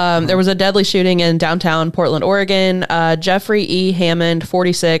 there was a deadly shooting in downtown Portland, Oregon. Jeffrey E. Hammond,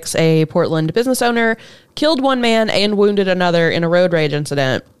 46, a Portland business owner, killed one man and wounded another in a road rage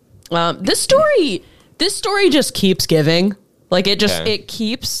incident. This story just keeps giving. Like, it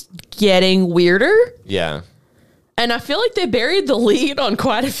keeps getting weirder. Yeah. And I feel like they buried the lead on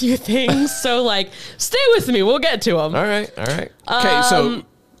quite a few things. So, like, stay with me. We'll get to them. All right. Okay, so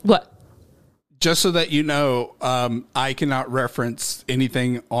What? just so that you know, I cannot reference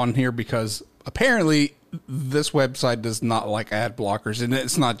anything on here because apparently this website does not like ad blockers, and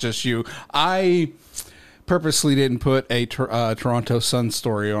it's not just you. I purposely didn't put a Toronto Sun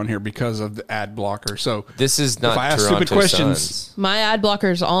story on here because of the ad blocker. So This is not if I ask Toronto stupid questions, Suns. My ad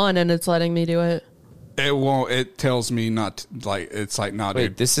blocker's on, and it's letting me do it. it won't. It tells me not to, like, it's like not.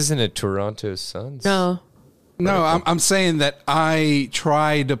 Wait, this isn't a Toronto Suns? No. No, I'm saying that I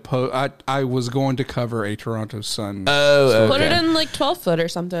tried to I was going to cover a Toronto Sun. Oh, Put it okay. in, like, 12 foot or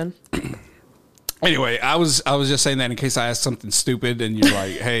something. Anyway, I was just saying that in case I asked something stupid and you're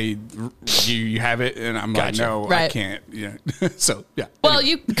like, "Hey, you have it," and I'm like, Gotcha. "No, I Right. can't." Yeah. So yeah. Well,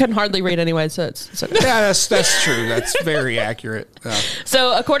 you can hardly read anyway, so it's okay. Yeah, that's true. That's very accurate.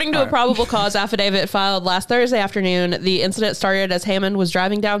 So, according to a probable cause affidavit filed last Thursday afternoon, the incident started as Hammond was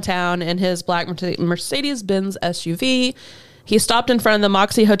driving downtown in his black Mercedes-Benz SUV. He stopped in front of the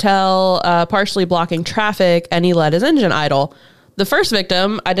Moxie Hotel, partially blocking traffic, and he let his engine idle. The first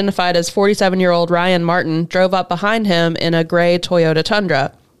victim, identified as 47-year-old Ryan Martin, drove up behind him in a gray Toyota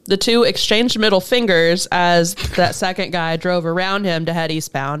Tundra. The two exchanged middle fingers as that second guy drove around him to head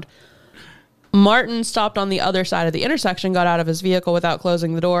eastbound. Martin stopped on the other side of the intersection, got out of his vehicle without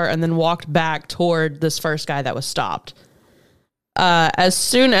closing the door, and then walked back toward this first guy that was stopped. As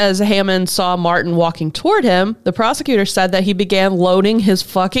soon as Hammond saw Martin walking toward him, the prosecutor said that he began loading his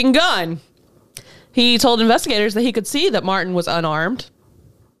fucking gun. He told investigators that he could see that Martin was unarmed.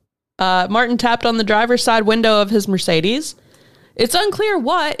 Martin tapped on the driver's side window of his Mercedes. It's unclear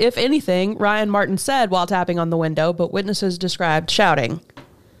what, if anything, Ryan Martin said while tapping on the window, but witnesses described shouting.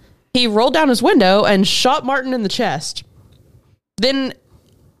 He rolled down his window and shot Martin in the chest. Then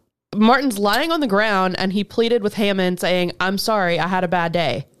Martin's lying on the ground and he pleaded with Hammond saying, "I'm sorry, I had a bad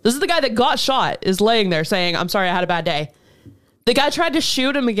day." This is the guy that got shot is laying there saying, "I'm sorry, I had a bad day." The guy tried to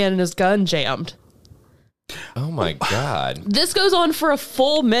shoot him again and his gun jammed. Oh my God. This goes on for a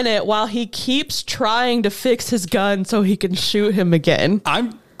full minute while he keeps trying to fix his gun so he can shoot him again.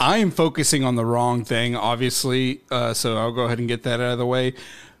 I am focusing on the wrong thing, obviously. So I'll go ahead and get that out of the way.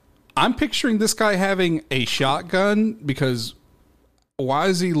 I'm picturing this guy having a shotgun because why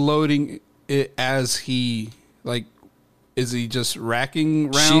is he loading it as he, like, is he just racking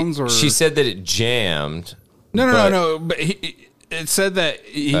rounds? She said that it jammed. No. But it said that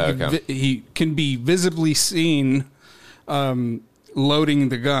okay. he can be visibly seen loading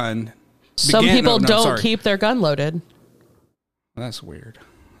the gun. Some people don't keep their gun loaded. That's weird.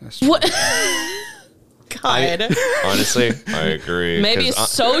 That's What? God. Honestly, I agree. Maybe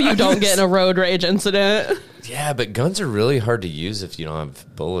so you don't get in a road rage incident. Yeah, but guns are really hard to use if you don't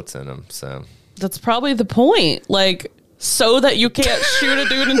have bullets in them. So That's probably the point. Like, so that you can't shoot a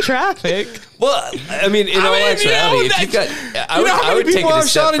dude in traffic. well, I mean, in all actuality, if you got, I would take it a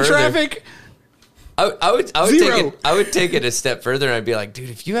step further. Traffic? I would Zero. take it. I would take it a step further, and I'd be like, dude,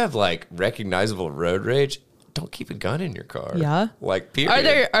 if you have like recognizable road rage, don't keep a gun in your car. Yeah. Like,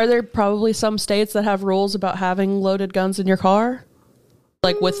 period. Are there probably some states that have rules about having loaded guns in your car?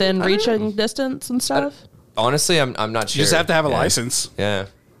 Like within reaching distance and stuff? Honestly, I'm not sure. You just have to have a license. Yeah.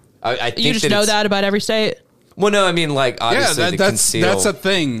 I think You just know that about every state? Well, no, I mean, like, obviously, Yeah, that's a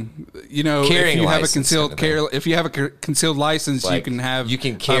thing. You know, Carrying if you have a license concealed kind of if you have a concealed license, Like, you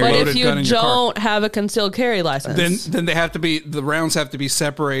can carry- a But loaded if you gun in your car. don't have a concealed carry license, Then they have to be, the rounds have to be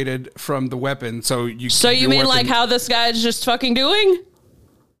separated from the weapon. So you you mean like how this guy's just fucking doing?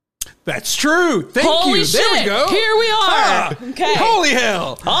 That's true. Thank Holy you. shit. There we go. Here we are. Ah, Okay. Holy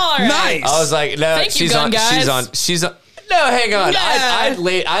hell. All right. Nice. I was like, no, Thank you, she's gun on. guys. She's on. No, hang on. Yeah.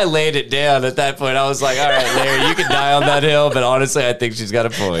 I laid it down at that point. I was like, all right, Larry, you can die on that hill, but honestly, I think she's got a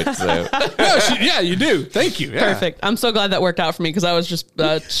point. So No, yeah, you do. Thank you. Yeah. Perfect. I'm so glad that worked out for me because I was just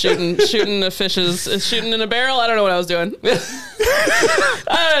shooting the fishes, shooting in a barrel. I don't know what I was doing.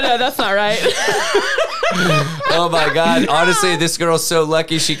 I don't know. That's not right. oh my God. Honestly, this girl's so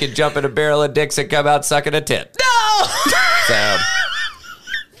lucky she could jump in a barrel of dicks and come out sucking a tit. No. So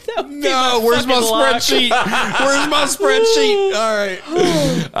No, where's my fucking luck. spreadsheet? Where's my spreadsheet? All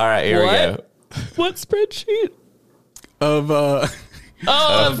right. all right, here we What? go. What spreadsheet? Of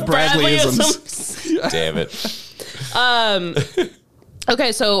Bradleyisms. Damn it.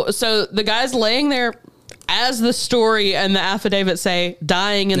 Okay, so the guy's laying there, as the story and the affidavit say,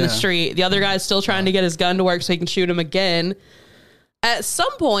 dying in the street. The other guy's still trying to get his gun to work so he can shoot him again. At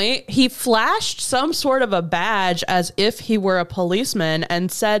some point, he flashed some sort of a badge as if he were a policeman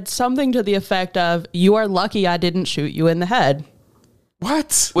and said something to the effect of, "You are lucky I didn't shoot you in the head."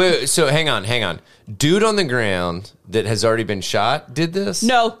 What? Wait, so hang on. Dude on the ground that has already been shot did this?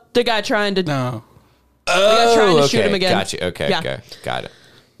 No, the guy trying to... No. The guy trying to okay. shoot him again. Got you. Okay, Yeah. okay. Got it.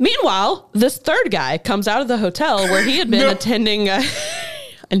 Meanwhile, this third guy comes out of the hotel where he had been attending...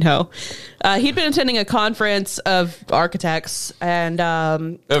 I know. He'd been attending a conference of architects, and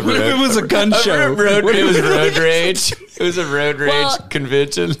What if it was a gun show? It was road rage. It was a road rage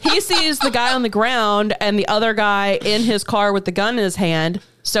convention. he sees the guy on the ground and the other guy in his car with the gun in his hand.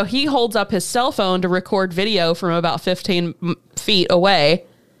 So he holds up his cell phone to record video from about 15 feet away.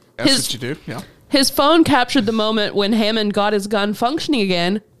 That's what you do, yeah. His phone captured the moment when Hammond got his gun functioning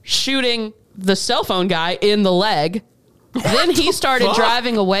again, shooting the cell phone guy in the leg. Then he started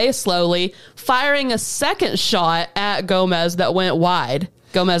driving away slowly, firing a second shot at Gomez that went wide.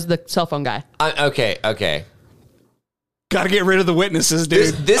 Gomez, the cell phone guy. Okay. Got to get rid of the witnesses,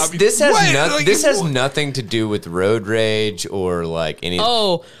 dude. This has nothing to do with road rage or like anything.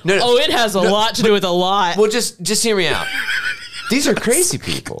 No. It has a lot to do with a lot. Well, just hear me out. These are crazy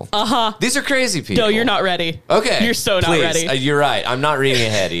people. These are crazy people. No, you're not ready. Okay. You're so not Please. ready. You're right. I'm not reading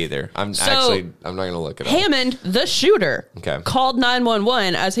ahead either. I'm not going to look it up. Hammond, the shooter, Okay. called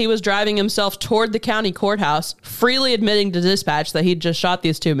 911 as he was driving himself toward the county courthouse, freely admitting to dispatch that he'd just shot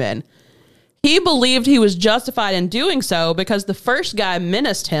these two men. He believed he was justified in doing so because the first guy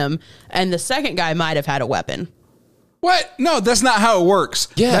menaced him and the second guy might have had a weapon. What? No, that's not how it works.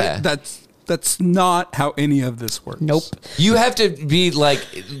 Yeah. That's not how any of this works. Nope. You have to be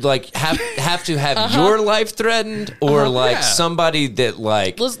have to have your life threatened or somebody that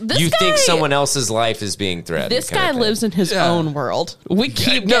you think someone else's life is being threatened. This guy lives in his own world. We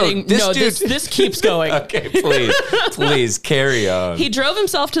keep getting this keeps going. Okay, please carry on. He drove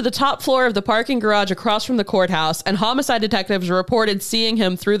himself to the top floor of the parking garage across from the courthouse, and homicide detectives reported seeing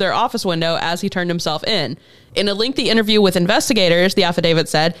him through their office window as he turned himself in. In a lengthy interview with investigators, the affidavit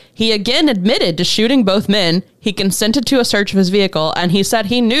said, he again admitted to shooting both men, he consented to a search of his vehicle, and he said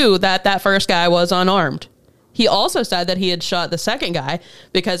he knew that first guy was unarmed. He also said that he had shot the second guy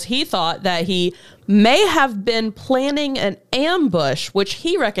because he thought that he may have been planning an ambush, which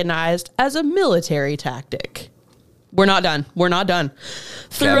he recognized as a military tactic. We're not done.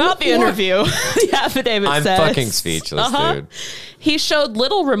 Throughout the interview, the affidavit says... I'm fucking speechless, dude. He showed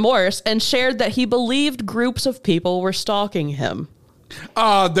little remorse and shared that he believed groups of people were stalking him.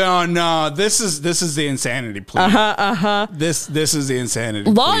 Oh, no. This is the insanity plea. This is the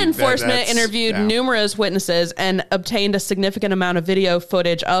insanity Law plea. enforcement interviewed numerous witnesses and obtained a significant amount of video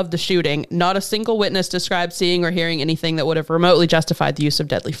footage of the shooting. Not a single witness described seeing or hearing anything that would have remotely justified the use of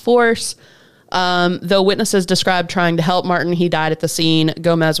deadly force. Though witnesses described trying to help Martin, he died at the scene.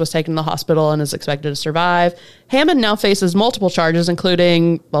 Gomez was taken to the hospital and is expected to survive. Hammond now faces multiple charges,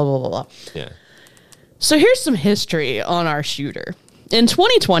 including blah, blah, blah, blah. Yeah. So here's some history on our shooter. In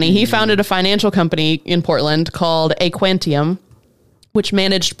 2020, he founded a financial company in Portland called Aquantium, which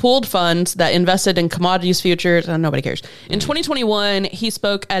managed pooled funds that invested in commodities futures. Nobody cares. In 2021, he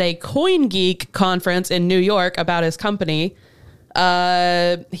spoke at a CoinGeek conference in New York about his company.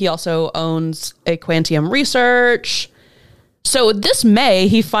 He also owns Aquantium Research. So this May,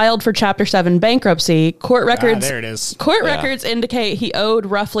 he filed for Chapter 7 bankruptcy. Court records. There it is. Court records indicate he owed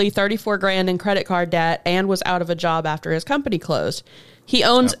roughly $34,000 in credit card debt and was out of a job after his company closed. He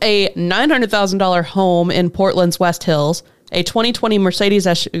owns a $900,000 home in Portland's West Hills, a 2020 Mercedes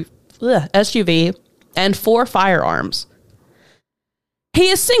SUV, and 4 firearms. He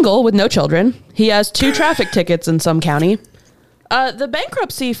is single with no children. He has 2 traffic tickets in some county. The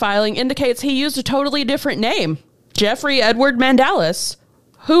bankruptcy filing indicates he used a totally different name, Jeffrey Edward Mandalis,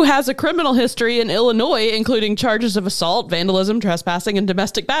 who has a criminal history in Illinois, including charges of assault, vandalism, trespassing, and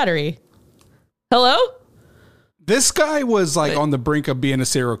domestic battery. Hello? This guy was on the brink of being a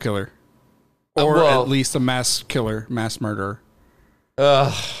serial killer. Or at least a mass killer, mass murderer.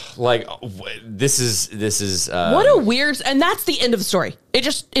 This is what a weird, and that's the end of the story. It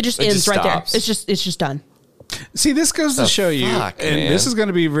just ends right there. It's just done. See, this goes to show you, and man. this is going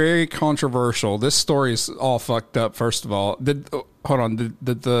to be very controversial. This story is all fucked up. First of all, did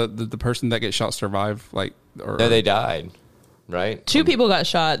the person that gets shot survive? No, they died. right? 2 people got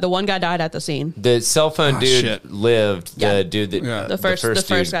shot. The one guy died at the scene. The cell phone dude shit. lived. Yeah. The dude that The first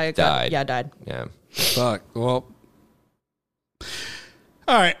dude guy died. died. Yeah. Fuck. Well.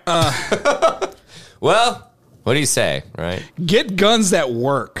 All right. Well, what do you say? Right? Get guns that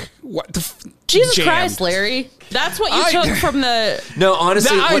work. What the Jesus jammed. Christ, Larry. That's what you took from the... No,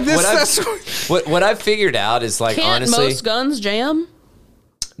 honestly, That's what I've figured out is like, Can't honestly, most guns jam?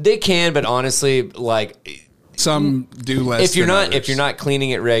 they can, but honestly, like, some do less. if you're than not others. if you're not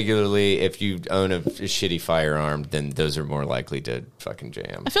cleaning it regularly, if you own a shitty firearm, then those are more likely to fucking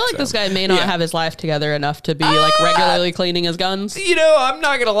jam. I feel like this guy may not have his life together enough to be like regularly cleaning his guns. You know, I'm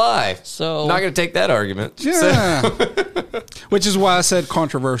not gonna lie. So I'm not gonna take that argument. Yeah. Which is why I said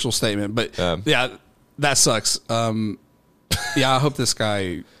controversial statement. But yeah, that sucks. Yeah, I hope this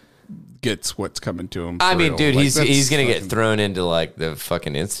guy gets what's coming to him. I for mean, real. dude, Like, he's gonna fucking- get thrown into like the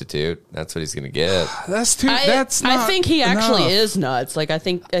fucking institute. That's what he's gonna get. That's too. I That's not I think he actually enough. is nuts. Like I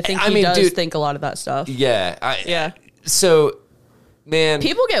think I he mean, does dude, think a lot of that stuff. Yeah. Yeah. So, man,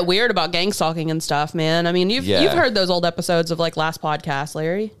 People get weird about gang stalking and stuff, man. I mean, you've heard those old episodes of like last podcast,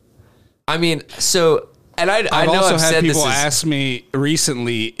 Larry. I mean, so, and I I've know also I've had said this people is, ask me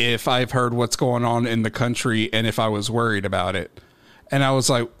recently if I've heard what's going on in the country and if I was worried about it, and I was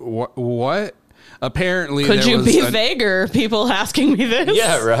like, "What?" Apparently, Could there you was be vaguer? People asking me this.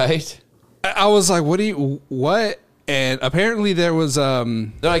 yeah, right. I was like, what? And apparently there was They're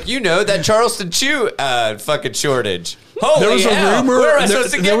like, that Charleston Chew fucking shortage. Holy there was hell. a rumor. Where am I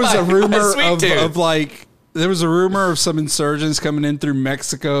supposed to get There was my a rumor sweet tooth? of like there was a rumor of some insurgents coming in through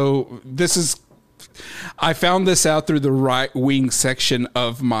Mexico. I found this out through the right wing section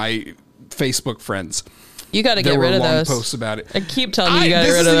of my Facebook friends. You got to There get were rid of long those. posts about it. I keep telling you, you got to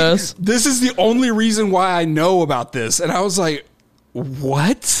this get rid is of the- those. This is the only reason why I know about this, and I was like,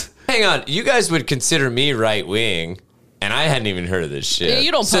 "What?" Hang on, you guys would consider me right wing, and I hadn't even heard of this shit. Yeah,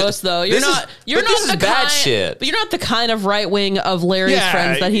 you don't So post though. You're this is- not. You're but not this the is bad kind. shit. But you're not the kind of right wing of Larry's Yeah.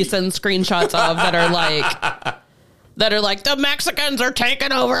 friends that he sends screenshots of that are like the Mexicans are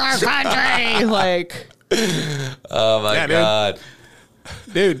taking over our country. Like, Oh my Yeah, dude. god.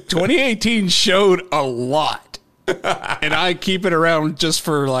 Dude, 2018 showed a lot. And I keep it around just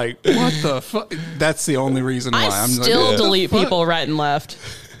for like, what the fuck? That's the only reason why. I I'm still like, delete people right and left.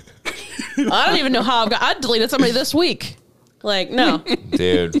 I don't even know how I deleted somebody this week. Like, no.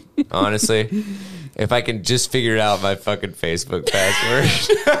 Dude, honestly, if I can just figure out my fucking Facebook password.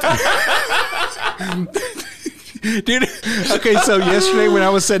 dude. Okay, so yesterday when I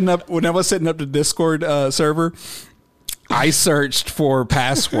was setting up the Discord server, I searched for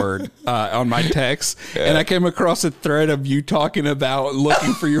password on my text, and I came across a thread of you talking about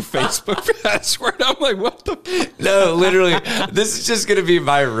looking for your Facebook password. I'm like, what the? No, literally, this is just gonna be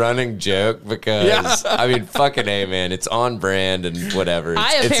my running joke because I mean, fucking A, man, it's on brand and whatever.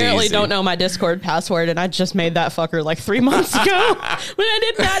 I It's apparently easy. don't know my Discord password, and I just made that fucker like 3 months ago when I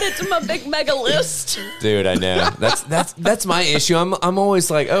didn't add it to my big mega list. Dude, I know. That's my issue. I'm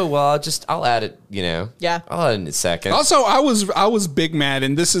always like, oh well, I'll add it. You know. Yeah. I'll add it in a second. Also, I was big mad,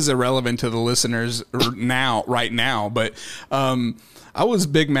 and this is irrelevant to the listeners right now, but I was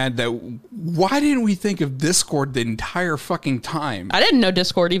big mad that why didn't we think of Discord the entire fucking time? I didn't know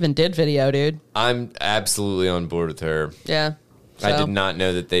Discord even did video, dude. I'm absolutely on board with her. Yeah. I So. did not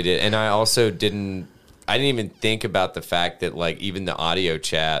know that they did, and I also didn't even think about the fact that like even the audio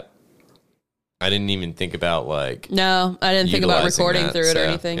chat. I didn't even think about like No, I didn't think about utilizing recording that, through it or so,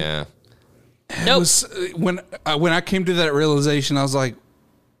 anything. Yeah. It Nope. was, when I came to that realization, I was like,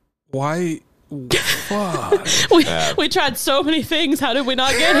 why? Fuck. We tried so many things. How did we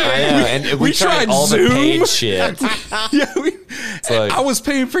not get I here? know, and we We tried tried all Zoom. the paid shit. Yeah, like- I was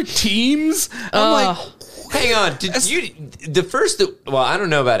paying for Teams. I'm like, Hang on, did you the first that? Well, I don't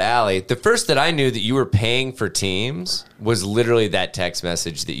know about Allie. The first that I knew that you were paying for Teams was literally that text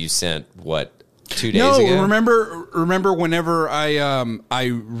message that you sent. What? 2 days ago? no, remember whenever I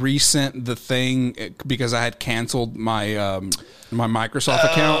resent the thing because I had canceled my my Microsoft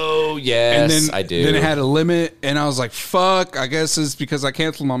account. Oh yes, And then I do. Then it had a limit, and I was like, "Fuck!" I guess it's because I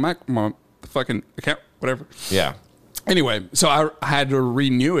canceled my fucking account, whatever. Yeah. Anyway, so I had to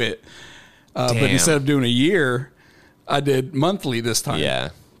renew it, but Damn. instead of doing a year, I did monthly this time. Yeah.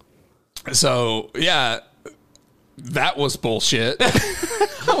 So yeah, that was bullshit.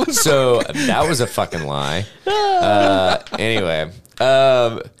 So that was a fucking lie. Anyway,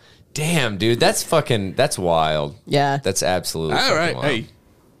 damn, dude, that's wild. Yeah. That's absolutely All fucking right, wild. hey,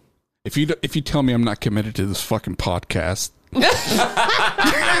 if you tell me I'm not committed to this fucking podcast,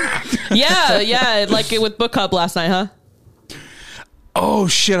 Yeah, like it with Book Hub last night, huh? oh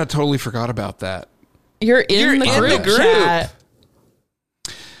shit, I totally forgot about that. You're in the in the group group. chat.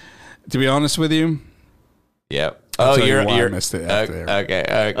 To be honest with you, Yep. I'll Oh, tell you you're why I missed it after there.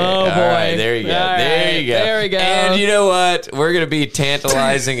 okay. Oh, All boy. right, there you go. All There you go. right, there we go. And you know what? We're gonna be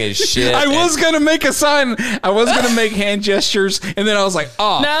tantalizing as shit. I was gonna make a sign. I was gonna make hand gestures, and then I was like,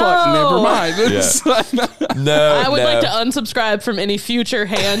 "Oh, No. fuck, never mind." No, I would no. like to unsubscribe from any future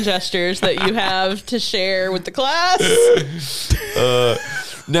hand gestures that you have to share with the class.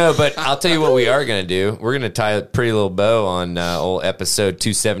 No, but I'll tell you what we are going to do. We're going to tie a pretty little bow on old episode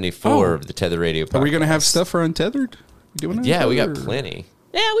 274 of the Tether Radio podcast. Are we gonna have stuff for Untethered? You doing Yeah, we got Untethered? plenty.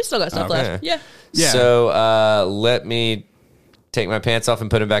 Yeah, we still got stuff Okay. left. Yeah. Yeah. So let me take my pants off and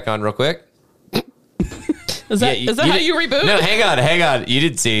put them back on real quick. Is that, Yeah, is that how you reboot? No, hang on. You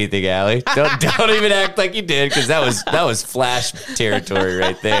didn't see anything, Allie. Don't even act like you did, because that was Flash territory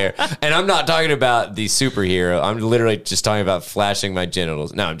right there. And I'm not talking about the superhero. I'm literally just talking about flashing my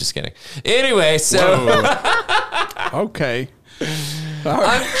genitals. No, I'm just kidding. Anyway, so Okay.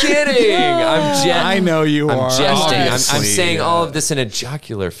 I'm kidding. I'm jesting. I know you I'm are. jesting. I'm obviously. saying all of this in a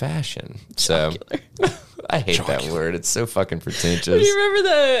jocular fashion. So I hate that word. It's so fucking pretentious. Do you remember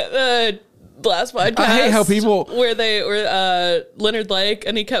the last podcast? I hate how people- where they were Leonard Lake,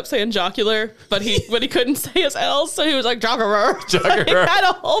 and he kept saying jocular, but he couldn't say his L's, so he was like jocular. Jocular. He had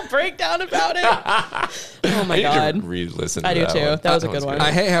a whole breakdown about it. Oh my I need god, to re-listen to I do that too. one. That was a one's good one.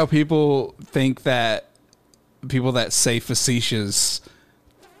 I hate how people think that people that say facetious,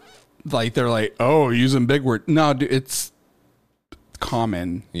 like they're like, "Oh, using big word." No, dude, it's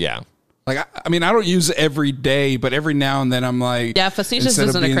common. Yeah. Like, I mean, I don't use it every day, but every now and then I'm like, Yeah, facetious instead of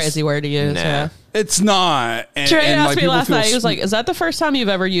isn't a being- crazy word to use. Nah. Yeah. It's not. And, Trey and, asked like, me people last feel night. He was sm- like, "Is that the first time you've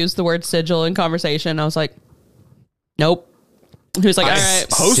ever used the word sigil in conversation?" I was like, "Nope." He was like, "All right."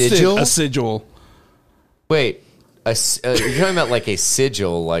 hosted Sigil? a sigil. Wait, you're talking about like a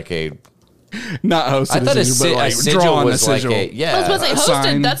sigil, like a... Not hosted I thought a sigil, but like a sigil drawn was a like sigil. a... Yeah. I was about to say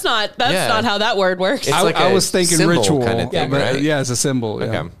hosted. sign. That's Yeah. not how that word works. It's like I a was thinking symbol ritual kind of thing, but, right? Yeah, it's a symbol.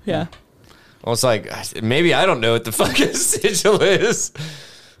 Yeah. Okay. yeah. I was like, maybe I don't know what the fuck a sigil is.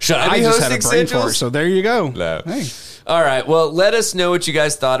 Should I I be just had hosting a brain sigils? fart, so there you go. No. Hey. All right. Well, let us know what you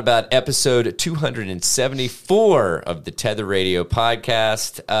guys thought about episode 274 of the Tether Radio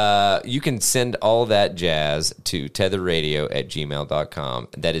podcast. You can send all that jazz to tetherradio@gmail.com.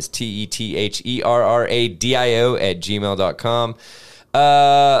 That is TETHERRRADIO@gmail.com.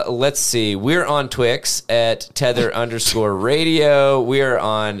 Let's see. We're on Twix at tether_radio. We are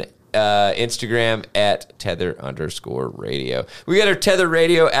on Instagram at tether_radio. We got our Tether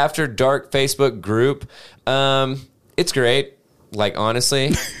Radio After Dark Facebook group. It's great. Like, honestly,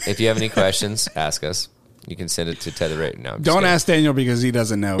 if you have any questions, ask us. You can send it to Tether Radio. No, I'm just Don't kidding. ask Daniel because he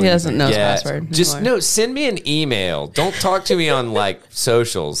doesn't know. He doesn't know his Yeah, password. just anymore. no. Send me an email. Don't talk to me on like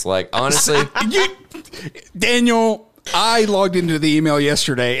socials. Like, honestly, Daniel, I logged into the email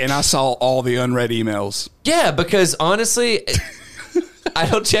yesterday and I saw all the unread emails. yeah. Because honestly, I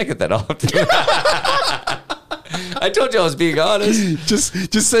don't check it that often. I told you I was being honest. Just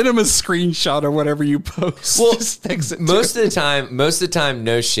send him a screenshot or whatever you post. Well, just text it to most him. of the time,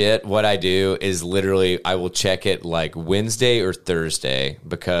 no shit. What I do is literally I will check it like Wednesday or Thursday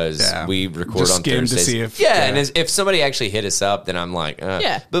because Yeah. we record Just on skim to Thursdays. see if- and yeah. if somebody actually hit us up, then I'm like,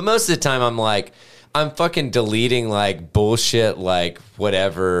 Yeah. But most of the time, I'm like, I'm fucking deleting like bullshit, like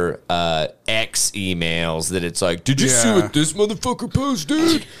whatever X emails that it's like, did you see Yeah. what this motherfucker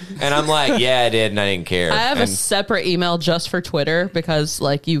posted? And I'm like, yeah, I did, and I didn't care. I have a And, separate email just for Twitter because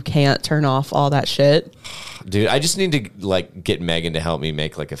like you can't turn off all that shit. dude, I just need to like get Megan to help me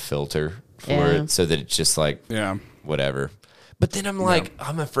make like a filter for Yeah. it so that it's just like Yeah. whatever. But then I'm like,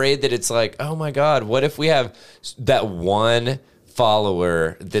 I'm afraid that it's like, oh my God, what if we have that one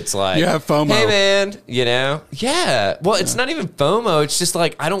follower that's like, You have FOMO. hey man, you know? Yeah. Well, it's not even FOMO. It's just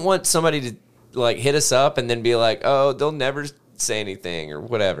like, I don't want somebody to like hit us up and then be like, oh, they'll never say anything or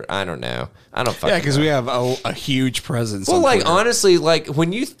whatever. I don't know. I don't fucking Yeah, because know. we have a huge presence. Well, on like, Twitter. honestly, like,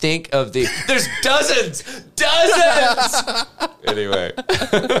 when you think of the... There's dozens! Anyway.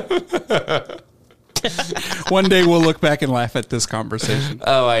 One day we'll look back and laugh at this conversation.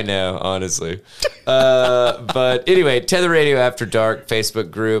 Oh, I know, honestly. But anyway, Tether Radio After Dark Facebook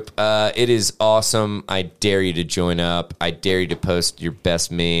group. It is awesome. I dare you to join up. I dare you to post your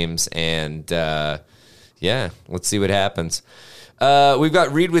best memes. And, yeah, let's see what happens. We've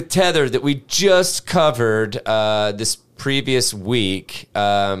got Read with Tether that we just covered this previous week,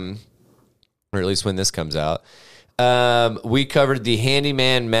 or at least when this comes out. We covered The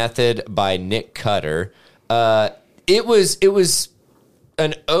Handyman Method by Nick Cutter. It was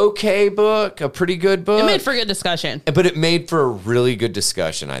an okay book, a pretty good book. It made for good discussion. But it made for a really good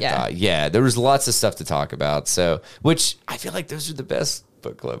discussion, I Yeah. thought. Yeah, there was lots of stuff to talk about. So, which I feel like those are the best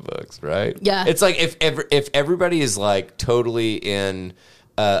book club books, right? Yeah. It's like if everybody is like totally in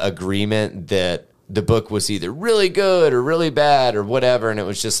agreement that the book was either really good or really bad or whatever, and it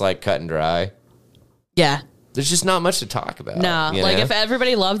was just like cut and dry. Yeah. There's just not much to talk about. No, like if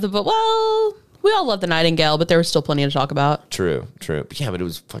everybody loved the book, well, we all love The Nightingale, but there was still plenty to talk about. True. Yeah, but it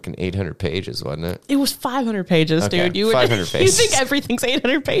was fucking 800 pages, wasn't it? It was 500 pages, Okay, dude. 500 pages. You think everything's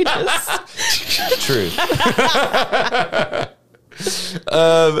 800 pages? Truth.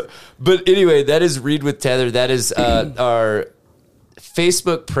 But anyway, that is Read with Tether. That is our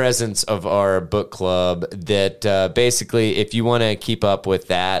Facebook presence of our book club that basically, if you want to keep up with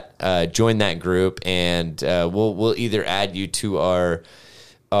that, join that group, and we'll either add you to our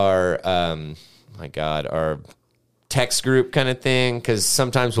our text group kind of thing, because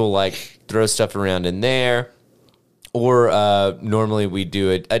sometimes we'll like throw stuff around in there, or normally we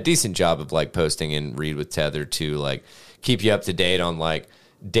do a decent job of like posting in Read with Tether to like keep you up to date on like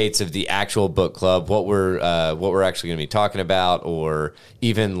dates of the actual book club, what we're actually going to be talking about, or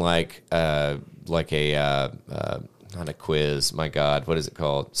even like a not a quiz. My God, what is it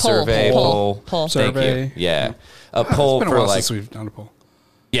called? Survey poll. Thank Survey. you. Yeah, a poll It's been a for while like since we've done a poll.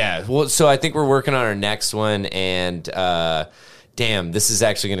 yeah. Well, so I think we're working on our next one, and damn, this is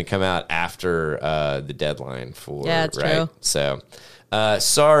actually going to come out after the deadline for it's right. true. So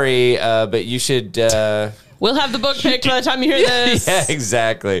sorry, but you should. We'll have the book picked by the time you hear this. Yeah,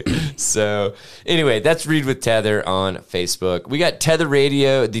 exactly. So anyway, that's Read with Tether on Facebook. We got Tether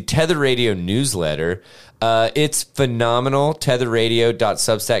Radio, the Tether Radio newsletter. It's phenomenal.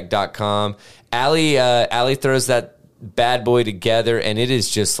 tetherradio.substack.com. Allie throws that bad boy together, and it is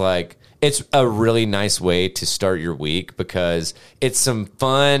just like, it's a really nice way to start your week, because it's some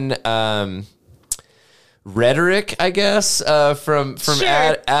fun rhetoric, I guess, from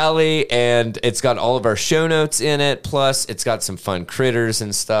Sure. Allie, and it's got all of our show notes in it. Plus, it's got some fun critters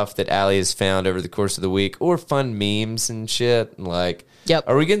and stuff that Allie has found over the course of the week, or fun memes and shit. Like, Yep.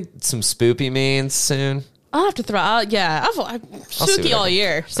 Are we getting some spoopy memes soon? I'll have to throw out. Yeah, I'm spooky all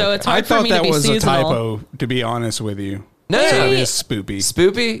year, so it's I hard for thought me to that be was seasonal. a typo, to be honest with you. No, So it Hey. is spoopy.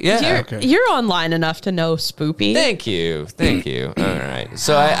 spoopy. Yeah. You're, Okay. you're online enough to know spoopy. Thank you. All right.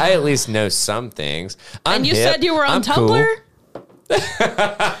 So I at least know some things. And you hip. said you were on I'm Tumblr? cool.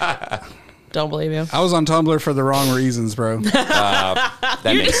 Don't believe you. I was on Tumblr for the wrong reasons, bro. That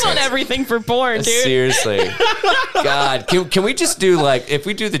You're makes just on sense. everything for porn, dude. Seriously. God, can we just do like, if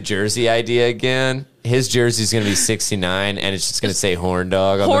we do the jersey idea again, his jersey's going to be 69 and it's just going to say horn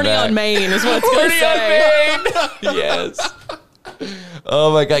dog on Horny the back. on Maine is what it's going to say. Yes.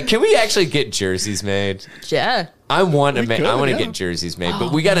 Oh my God. Can we actually get jerseys made? Yeah. I want to could, get yeah. jerseys made,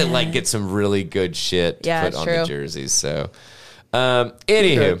 but we got to like get some really good shit to Yeah, put it's on true. the jerseys. So,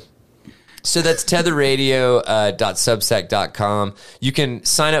 anywho. So that's tetherradio.substack.com. You can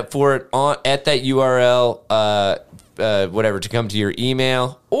sign up for it at that URL, whatever, to come to your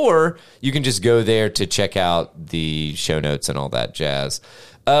email, or you can just go there to check out the show notes and all that jazz.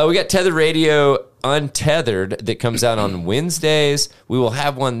 We got Tether Radio Untethered that comes out on Wednesdays. We will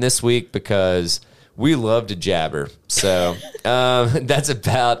have one this week because we love to jabber. So that's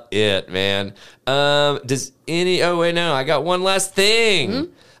about it, man. Oh, wait, no, I got one last thing.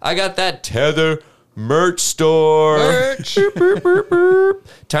 I got that Tether merch store. Merch.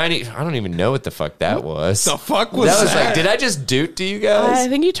 Tiny, I don't even know what the fuck that was. The fuck was That was that? like, did I just doot to you I guys?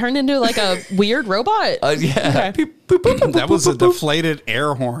 think you turned into like a weird robot. Yeah. Okay. That was a deflated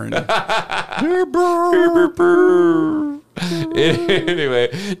air horn. Anyway,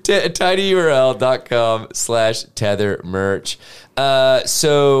 tinyurl.com/tether merch.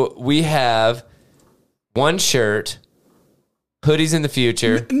 So we have one shirt, hoodies in the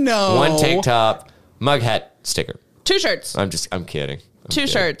future, No. one tank top, mug hat, sticker. 2 shirts. I'm kidding. 2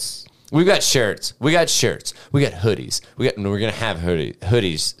 shirts. We've got shirts. We got hoodies. We're gonna have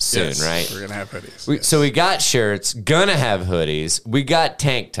hoodies soon, Yes, right? We're going to have hoodies. So we got shirts, gonna have hoodies. We got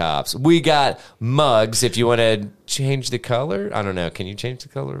tank tops. We got mugs. If you want to change the color, I don't know. Can you change the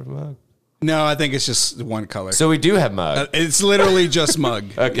color of a mug? No, I think it's just one color. So we do have mug. It's literally just mug.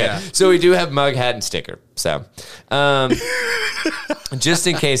 Okay. Yeah. So we do have mug, hat, and sticker. So, just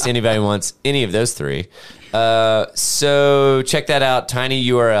in case anybody wants any of those three. So check that out,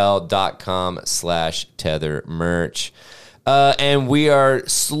 tinyurl.com/tether merch. And we are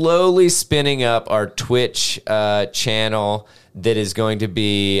slowly spinning up our Twitch channel that is going to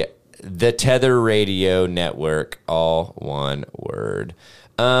be the Tether Radio Network, all one word.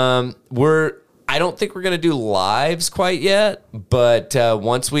 I don't think we're going to do lives quite yet, but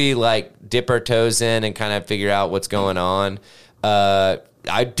once we like dip our toes in and kind of figure out what's going on,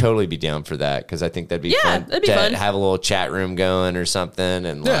 I'd totally be down for that because I think that'd be fun. That'd be to fun. have a little chat room going or something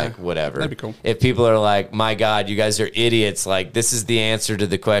and like whatever. That'd be cool. If people are like, my God, you guys are idiots. Like, this is the answer to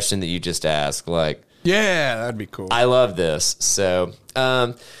the question that you just asked. Like, Yeah, that'd be cool. I love this. So,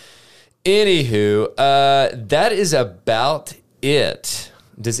 anywho, that is about it.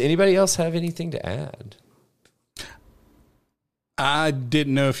 Does anybody else have anything to add? I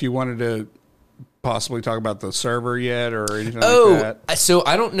didn't know if you wanted to possibly talk about the server yet or anything like that. So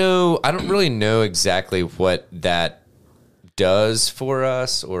I don't know. I don't really know exactly what that does for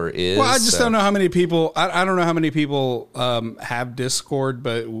us or is. Well, I just don't know how many people. I don't know how many people have Discord,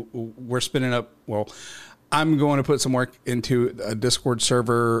 but we're spinning up. Well, I'm going to put some work into a Discord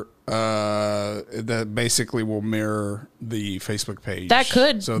server that basically will mirror the Facebook page. That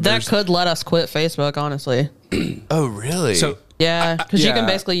could let us quit Facebook, honestly. Oh, really? So Yeah, because you can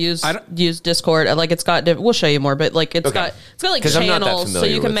basically use Discord. Like it's got. We'll show you more, but like it's got like 'Cause I'm not that channels, so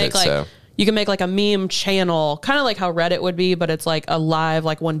familiar you can with make it, like so. you can make like a meme channel, kind of like how Reddit would be, but it's like a live,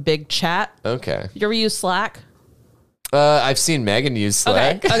 like one big chat. Okay. You ever use Slack? I've seen Megan use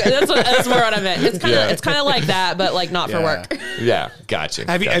Slack. Okay, that's more what I meant. It's kind of like that, but like not for work. Yeah, gotcha.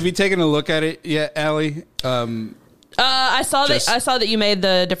 Have you taken a look at it yet, Allie? I saw that you made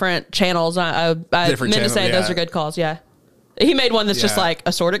the different channels. I meant to say those are good calls. Yeah. He made one that's just like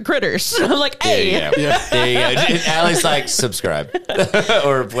assorted critters. I'm like, hey. There you go. Allie's like, subscribe.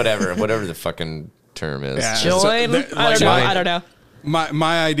 Or whatever the fucking term is. Yeah. Join? I don't know.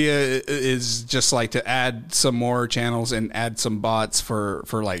 My idea is just like to add some more channels and add some bots for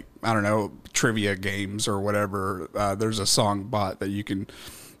like, I don't know, trivia games or whatever. There's a song bot that you can.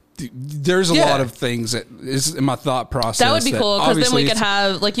 There's a lot of things that is in my thought process. That would be cool because then we could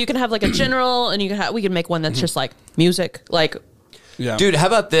have like you can have like a general and we could make one that's just like music. Like, dude, how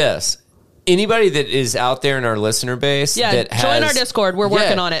about this? Anybody that is out there in our listener base, that join our Discord. We're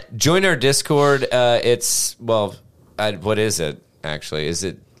working on it. Join our Discord. It's what is it actually? Is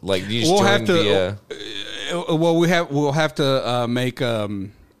it like you just join via? Well, we'll have to make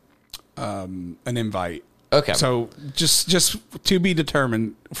an invite. Okay. So just to be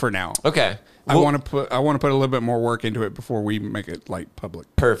determined for now. Okay. I want to put a little bit more work into it before we make it like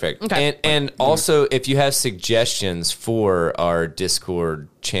public. Perfect. Okay. And also, if you have suggestions for our Discord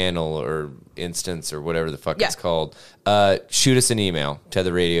channel or instance or whatever the fuck it's called, shoot us an email,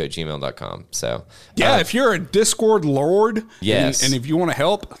 tetherradio@gmail.com. So if you're a Discord lord, yes, and if you want to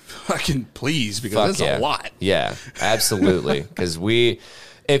help, fucking please, because it's a lot. Yeah, absolutely. Because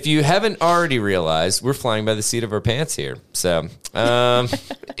if you haven't already realized, we're flying by the seat of our pants here. So,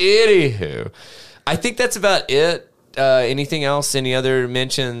 anywho, I think that's about it. Anything else? Any other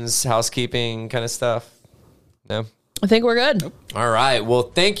mentions, housekeeping kind of stuff? No? I think we're good. Nope. All right. Well,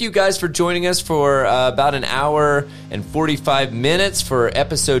 thank you guys for joining us for about an hour and 45 minutes for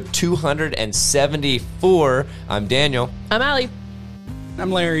episode 274. I'm Daniel. I'm Allie.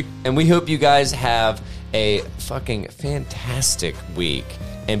 I'm Larry. And we hope you guys have a fucking fantastic week.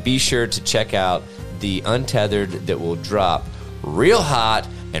 And be sure to check out the Untethered that will drop real hot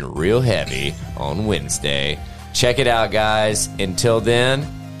and real heavy on Wednesday. Check it out, guys. Until then,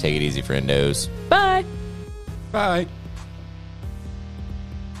 take it easy, friendos. Bye. Bye.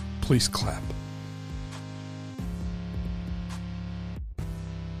 Please clap.